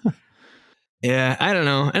 Yeah, I don't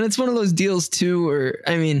know. And it's one of those deals too, where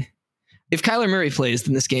I mean, if Kyler Murray plays,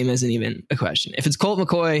 then this game isn't even a question. If it's Colt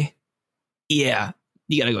McCoy, yeah,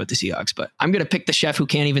 you got to go with the Seahawks. But I'm going to pick the chef who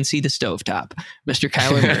can't even see the stovetop, Mr.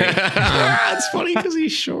 Kyler Murray. It's funny because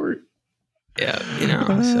he's short. Yeah,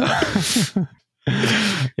 So.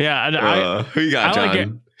 Yeah, who you got,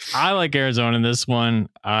 John? I like Arizona in this one.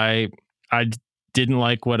 I didn't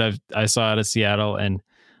like what I saw out of Seattle, and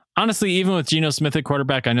honestly, even with Geno Smith at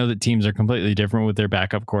quarterback, I know that teams are completely different with their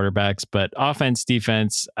backup quarterbacks, but offense,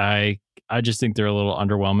 defense, I just think they're a little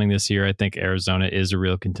underwhelming this year. I think Arizona is a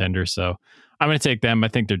real contender, so I'm going to take them. I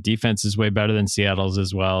think their defense is way better than Seattle's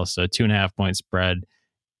as well, so 2.5 point spread,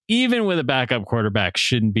 even with a backup quarterback,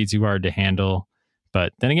 shouldn't be too hard to handle.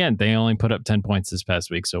 But then again, they only put up 10 points this past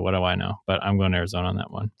week, so what do I know? But I'm going Arizona on that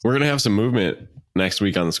one. We're going to have some movement next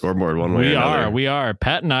week on the scoreboard one way or another. We are.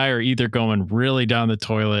 Pat and I are either going really down the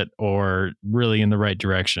toilet or really in the right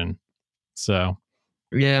direction. So,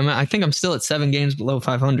 yeah, I think I'm still at 7 games below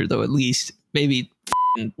 500, though, at least. Maybe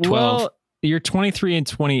 12. Well, you're 23 and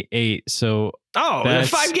 28, so... Oh,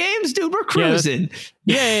 5 games? Dude, we're cruising.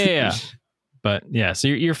 Yeah. But, yeah, so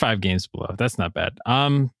you're 5 games below. That's not bad.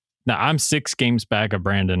 Now, I'm 6 games back of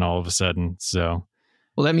Brandon all of a sudden, so...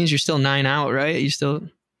 Well, that means you're still 9 out, right? You still...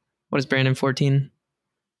 What is Brandon, 14?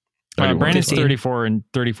 Brandon's 34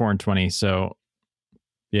 and 20, so...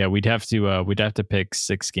 Yeah, we'd have to pick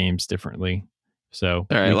 6 games differently. So...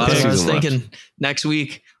 All right, I was thinking next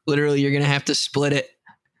week, literally, you're going to have to split it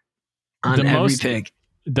on every pick.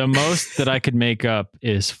 The most that I could make up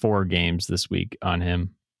is 4 games this week on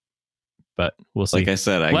him. But we'll see. Like I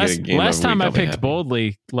said, get a game last time week, I picked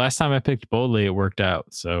boldly. It worked out.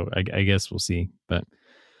 So I guess we'll see. But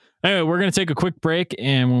anyway, we're gonna take a quick break,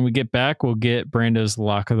 and when we get back, we'll get Brando's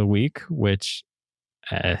lock of the week, which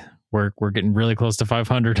we're getting really close to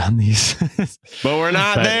 500 on these. But we're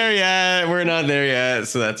not there yet. We're not there yet,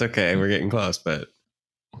 so that's okay. We're getting close, but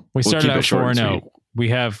we started out 4-0. We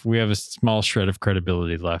have a small shred of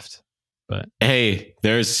credibility left, but hey,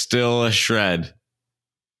 there's still a shred.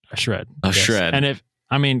 A shred.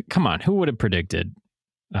 And come on, who would have predicted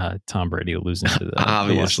Tom Brady losing to the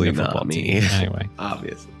obviously the not me. Team? Anyway,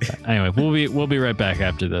 obviously. Anyway, we'll be right back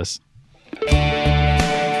after this.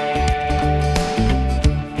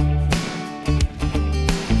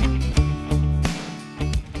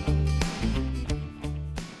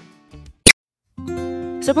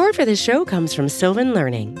 Support for this show comes from Sylvan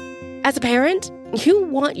Learning. As a parent, you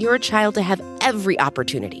want your child to have every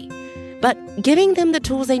opportunity. But giving them the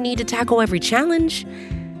tools they need to tackle every challenge,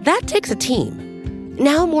 that takes a team.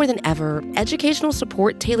 Now more than ever, educational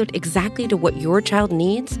support tailored exactly to what your child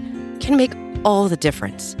needs can make all the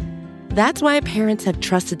difference. That's why parents have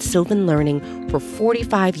trusted Sylvan Learning for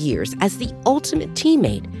 45 years as the ultimate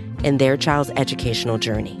teammate in their child's educational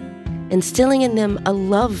journey, instilling in them a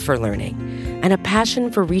love for learning and a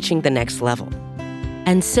passion for reaching the next level.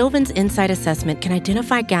 And Sylvan's Insight Assessment can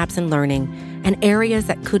identify gaps in learning and areas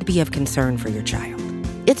that could be of concern for your child.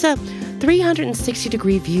 It's a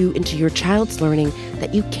 360-degree view into your child's learning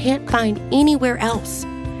that you can't find anywhere else,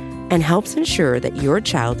 and helps ensure that your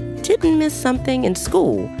child didn't miss something in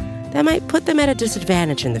school that might put them at a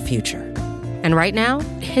disadvantage in the future. And right now,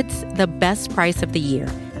 it's the best price of the year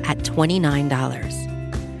at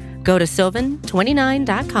 $29. Go to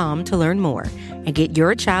sylvan29.com to learn more and get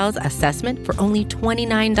your child's assessment for only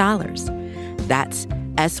 $29. That's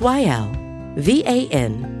SYLVAN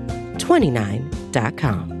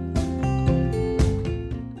 29.com.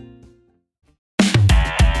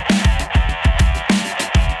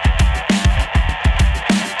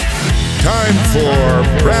 Time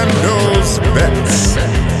for Brando's Bets.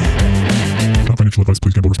 Not financial advice.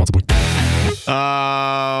 Please gamble responsibly.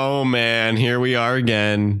 Oh man, here we are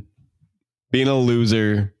again. Being a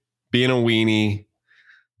loser, being a weenie,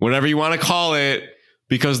 whatever you want to call it,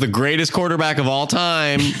 because the greatest quarterback of all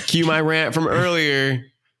time, cue my rant from earlier,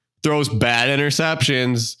 throws bad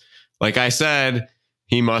interceptions. Like I said,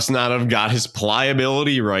 he must not have got his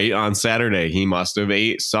pliability right on Saturday. He must have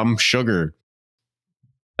ate some sugar.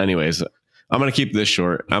 Anyways, I'm going to keep this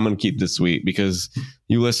short. I'm going to keep this sweet because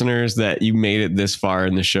you listeners that you made it this far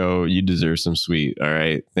in the show, you deserve some sweet. All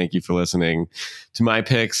right. Thank you for listening to my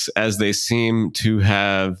picks as they seem to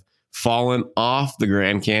have fallen off the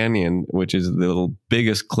Grand Canyon, which is the little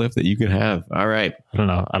biggest cliff that you could have. All right. I don't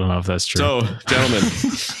know if that's true. So, gentlemen,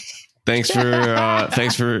 thanks for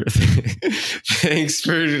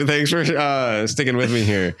sticking with me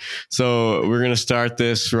here. So we're gonna start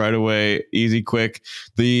this right away, easy, quick.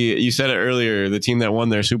 You said it earlier, the team that won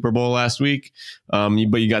their Super Bowl last week, but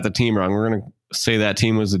you got the team wrong. We're gonna say that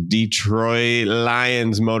team was the Detroit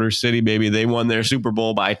Lions, Motor City, baby. They won their Super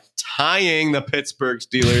Bowl by tying the Pittsburgh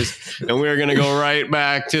Steelers, and we're gonna go right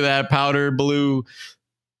back to that powder blue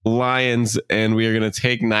Lions, and we are gonna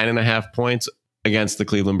take 9.5 points against the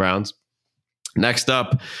Cleveland Browns. Next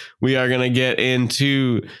up, we are going to get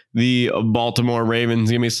into the Baltimore Ravens.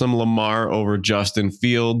 Give me some Lamar over Justin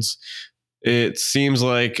Fields. It seems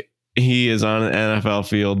like he is on an NFL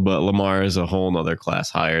field, but Lamar is a whole nother class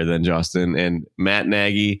higher than Justin. And Matt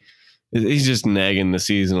Nagy, he's just nagging the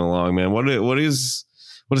season along, man. What is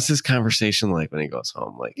his conversation like when he goes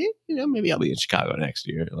home? Like, maybe I'll be in Chicago next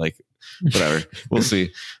year. Like, whatever. We'll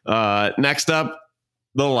see. Next up,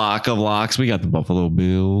 the lock of locks. We got the Buffalo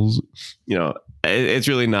Bills. It's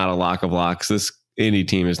really not a lock of locks. This Indy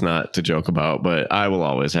team is not to joke about, but I will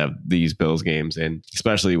always have these Bills games in,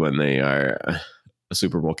 especially when they are a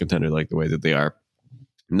Super Bowl contender like the way that they are.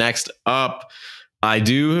 Next up, I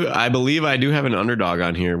believe I do have an underdog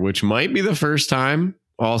on here, which might be the first time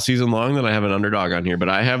all season long that I have an underdog on here, but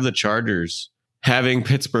I have the Chargers having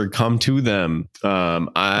Pittsburgh come to them.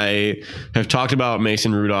 I have talked about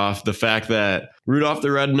Mason Rudolph, the fact that Rudolph the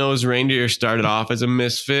Red-Nosed Reindeer started off as a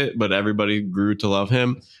misfit, but everybody grew to love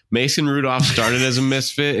him. Mason Rudolph started as a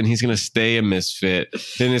misfit, and he's going to stay a misfit.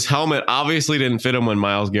 And his helmet obviously didn't fit him when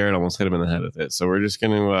Myles Garrett almost hit him in the head with it. So we're just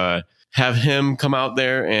going to have him come out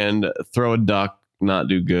there and throw a duck, not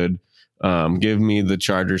do good. Give me the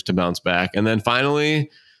Chargers to bounce back. And then finally,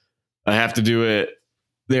 I have to do it.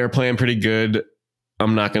 They're playing pretty good.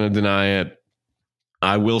 I'm not going to deny it.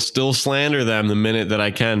 I will still slander them the minute that I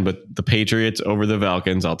can, but the Patriots over the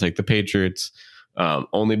Falcons, I'll take the Patriots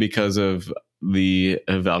only because of the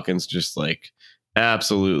Falcons just like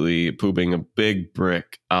absolutely pooping a big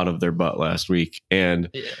brick out of their butt last week. And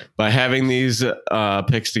by having these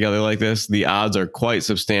picks together like this, the odds are quite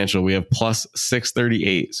substantial. We have plus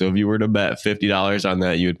 638. So if you were to bet $50 on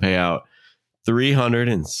that, you would pay out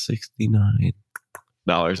 $369.20.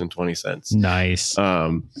 Nice.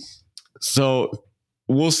 So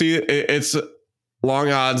we'll see. It's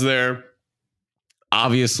long odds there.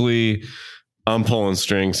 Obviously, I'm pulling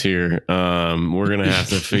strings here. We're going to have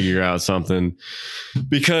to figure out something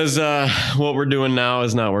because what we're doing now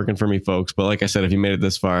is not working for me, folks. But like I said, if you made it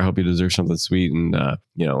this far, I hope you deserve something sweet. And,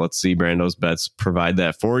 let's see Brando's Bets provide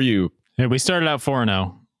that for you. Yeah, we started out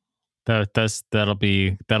 4-0. That'll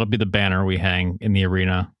be the banner we hang in the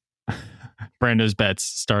arena. Brando's Bets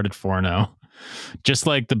started 4-0. Just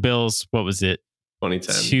like the Bills, what was it?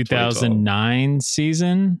 2009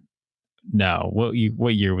 season? No. What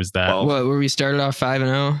year was that? What, where we started off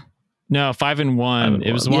 5-0? No, 5-1.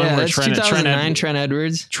 It was the one where Trent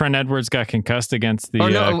Edwards. Trent Edwards got concussed against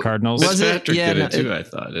the Cardinals. Was it? Fitzpatrick did it too, I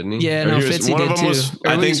thought, didn't he? Yeah, no, Fitzy did too.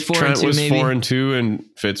 I think Trent was 4-2 and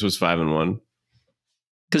Fitz was 5-1.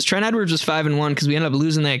 Because Trent Edwards was 5-1 because we ended up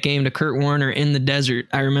losing that game to Kurt Warner in the desert.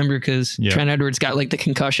 I remember because Trent Edwards got like the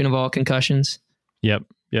concussion of all concussions. Yep.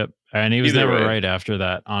 And he was never right after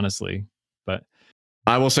that, honestly. But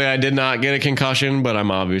I will say I did not get a concussion, but I'm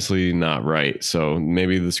obviously not right. So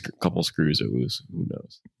maybe this couple screws are loose. Who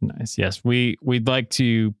knows? Nice. Yes, we'd like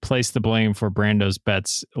to place the blame for Brando's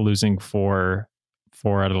bets losing four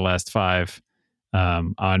out of the last 5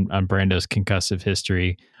 on Brando's concussive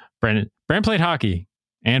history. Brandon played hockey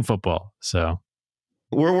and football, so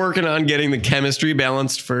we're working on getting the chemistry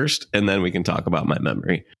balanced first, and then we can talk about my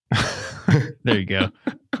memory. There you go.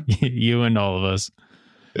 You and all of us.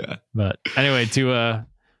 Yeah. But anyway, to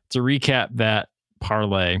recap that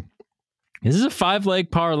parlay, this is a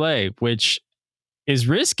 5-leg parlay, which is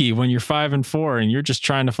risky when you're 5-4 and you're just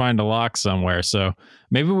trying to find a lock somewhere. So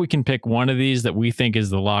maybe we can pick one of these that we think is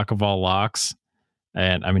the lock of all locks.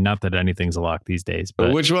 And I mean, not that anything's a lock these days,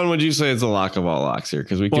 but which one would you say is the lock of all locks here?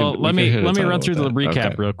 Because let me run through the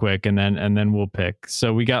recap real quick, and then we'll pick.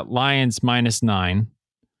 So we got Lions -9.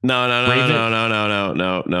 No.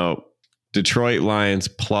 Detroit Lions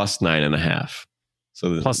 +9.5.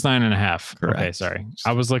 So +9.5. Correct. Okay, sorry.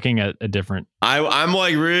 I was looking at a different. I'm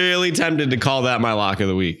like really tempted to call that my lock of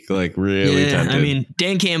the week. Like really tempted. I mean,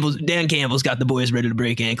 Dan Campbell's got the boys ready to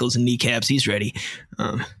break ankles and kneecaps. He's ready.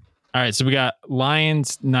 All right, so we got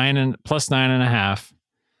Lions +9.5,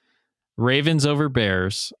 Ravens over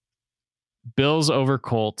Bears, Bills over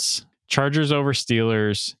Colts, Chargers over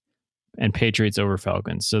Steelers, and Patriots over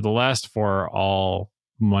Falcons. So the last 4 are all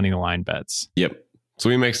money line bets. Yep. So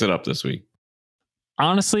we mixed it up this week.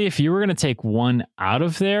 Honestly, if you were going to take one out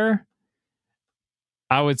of there,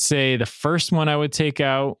 I would say the first one I would take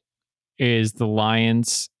out is the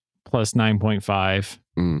Lions +9.5.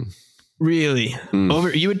 Really?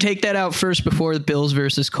 You would take that out first before the Bills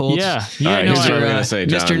versus Colts? Yeah. All right, here's what I'm gonna say,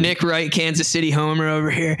 John. Mr. Nick Wright, Kansas City homer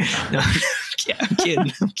over here. No, I'm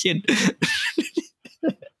kidding.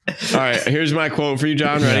 All right, here's my quote for you,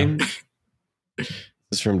 John. Ready? This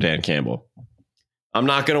is from Dan Campbell. I'm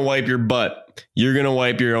not going to wipe your butt. You're going to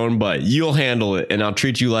wipe your own butt. You'll handle it, and I'll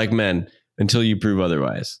treat you like men until you prove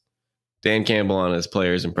otherwise. Dan Campbell on his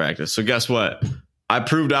players in practice. So guess what? I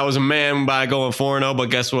proved I was a man by going 4-0, but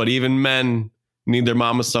guess what? Even men need their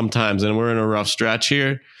mamas sometimes, and we're in a rough stretch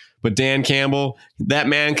here. But Dan Campbell, that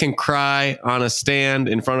man can cry on a stand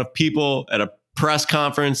in front of people at a press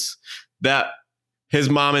conference that his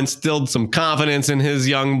mom instilled some confidence in his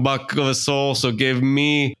young buck of a soul. So give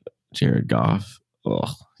me Jared Goff.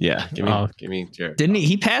 Oh, yeah. Give me Jared. Didn't he?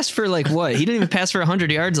 He passed for like what? He didn't even pass for 100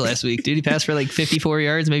 yards last week. Dude, he passed for like 54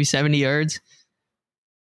 yards, maybe 70 yards.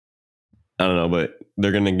 I don't know, but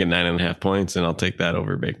they're going to get 9.5 points, and I'll take that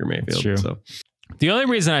over Baker Mayfield. True. So the only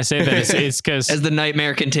reason I say that is because as the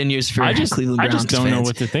nightmare continues for Cleveland Browns I just don't fans. know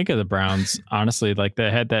what to think of the Browns. Honestly, like they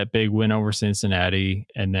had that big win over Cincinnati,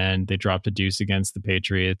 and then they dropped a deuce against the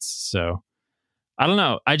Patriots. So I don't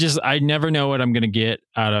know. I never know what I'm going to get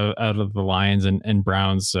out of the Lions and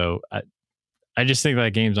Browns. So I just think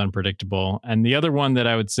that game's unpredictable. And the other one that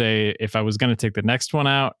I would say, if I was going to take the next one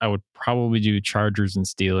out, I would probably do Chargers and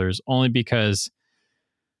Steelers, only because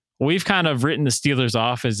we've kind of written the Steelers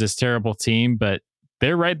off as this terrible team, but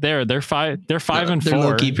they're right there. They're 5-4. They're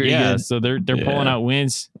low-key pretty good. So they're pulling out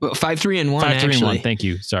wins. Well, 5-3-1. 5-3-1. Thank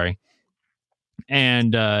you. Sorry.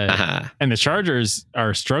 And the Chargers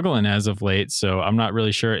are struggling as of late, so I'm not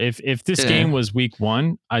really sure if this game was week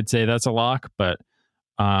 1, I'd say that's a lock, but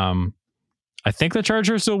I think the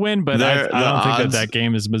Chargers will win, but I don't think that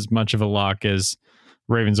game is as much of a lock as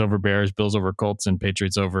Ravens over Bears, Bills over Colts, and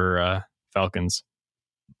Patriots over Falcons.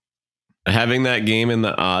 Having that game in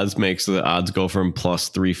the odds makes the odds go from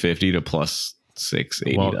 +350 to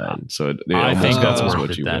 +689. Well, so I think that's what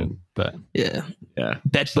worth it you then. win. But Yeah.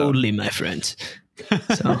 Bet boldly, my friends.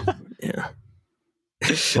 So, yeah.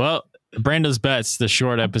 Well, Brando's bets, the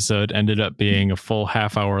short episode, ended up being a full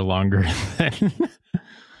half hour longer than.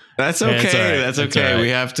 That's okay. Right. That's okay. Right.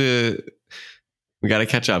 We got to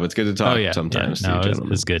catch up. It's good to talk sometimes. No, to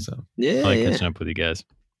you it's good. So. Yeah. I like catching up with you guys.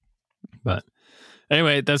 But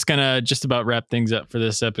anyway, that's going to just about wrap things up for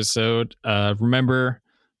this episode. Remember,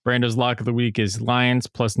 Brando's lock of the week is Lions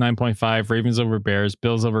 +9.5, Ravens over Bears,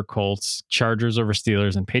 Bills over Colts, Chargers over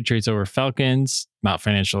Steelers, and Patriots over Falcons. Not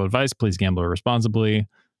financial advice. Please gamble responsibly.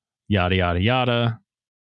 Yada, yada, yada.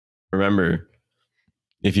 Remember,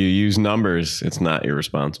 if you use numbers, it's not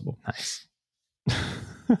irresponsible. Nice.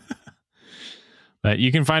 But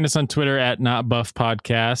you can find us on Twitter at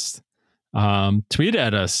NotBuffPodcast. Tweet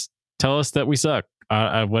at us. Tell us that we suck.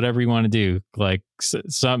 Whatever you want to do. Like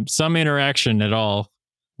some interaction at all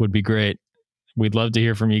would be great. We'd love to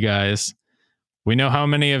hear from you guys. We know how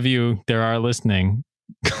many of you there are listening.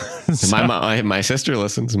 So, my sister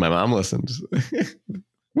listens. My mom listens.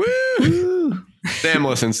 Woo! Sam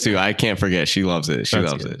listens too. I can't forget. She loves it. She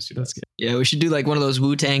That's loves good. it. She That's loves good. Yeah, we should do like one of those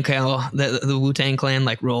Wu-Tang Clan, the Wu-Tang Clan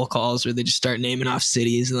like roll calls where they just start naming off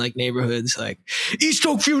cities and like neighborhoods, like East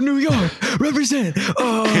Oakville, New York, represent.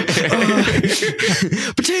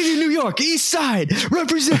 Batavia, New York, East Side,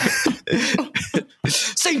 represent.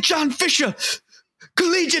 St. John Fisher,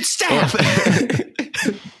 collegiate staff.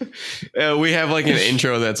 We have like an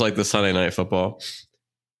intro that's like the Sunday Night Football.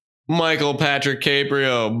 Michael Patrick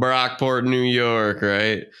Caprio, Brockport, New York,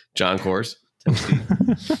 right? John Course, Tennessee.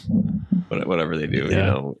 Whatever they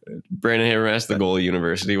do, Brandon Habermas, the goalie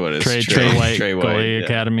university. What is Trey White White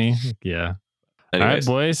Academy? Yeah. Anyways.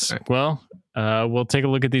 All right, boys. Well, we'll take a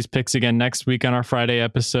look at these picks again next week on our Friday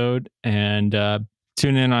episode, and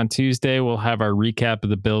tune in on Tuesday. We'll have our recap of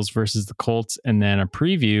the Bills versus the Colts, and then a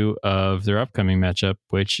preview of their upcoming matchup,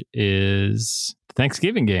 which is the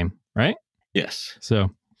Thanksgiving game, right? Yes.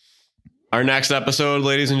 So our next episode,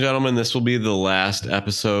 ladies and gentlemen, this will be the last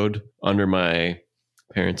episode under my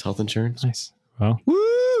parents' health insurance. nice. Well,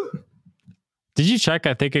 Woo! did you check?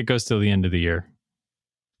 I think it goes till the end of the year.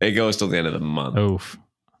 It goes till the end of the month. Oof.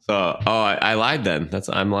 So, I lied then.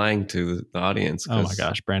 I'm lying to the audience. Oh my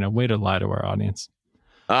gosh, Brando, way to lie to our audience.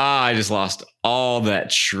 I just lost all that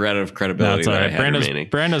shred of credibility That's all that right. I had remaining.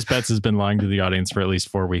 Brando's Bets has been lying to the audience for at least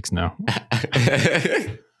 4 weeks now.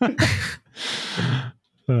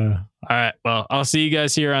 All right. Well, I'll see you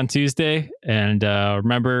guys here on Tuesday. And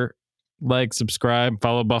remember, like, subscribe,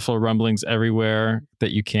 follow Buffalo Rumblings everywhere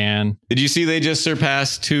that you can. Did you see they just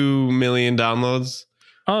surpassed 2 million downloads?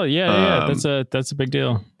 Oh, yeah. That's a big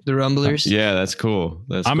deal. The Rumblers. Yeah, that's cool.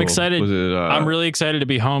 I'm cool. excited. I'm really excited to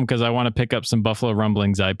be home because I want to pick up some Buffalo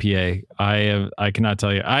Rumblings IPA. I cannot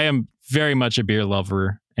tell you. I am very much a beer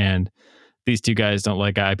lover, and these two guys don't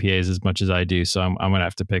like IPAs as much as I do, so I'm going to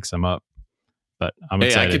have to pick some up. But I'm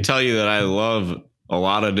excited. I could tell you that I love a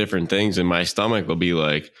lot of different things, and my stomach will be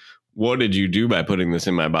like, what did you do by putting this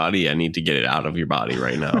in my body? I need to get it out of your body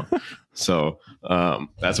right now. So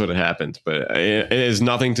that's what happened. But it has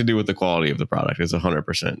nothing to do with the quality of the product. It's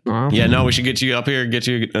 100%. Wow. Yeah, no, we should get you up here, get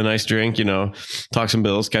you a nice drink, talk some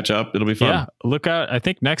Bills, catch up. It'll be fun. Yeah, look out. I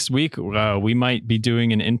think next week we might be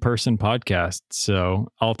doing an in-person podcast. So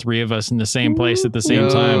all three of us in the same place at the same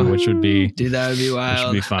time, which would be... Dude, that would be wild. Which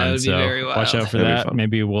would be fun. That would be very wild. Watch out for That'd be that. fun.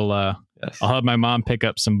 Maybe we'll... Yes. I'll have my mom pick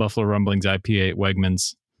up some Buffalo Rumblings IPA at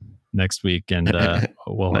Wegmans next week, and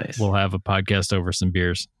we'll have a podcast over some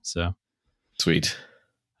beers. So Sweet.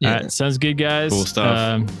 all right, sounds good, guys. Cool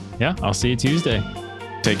stuff. Yeah, I'll see you Tuesday.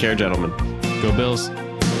 Take care, gentlemen. Go Bills.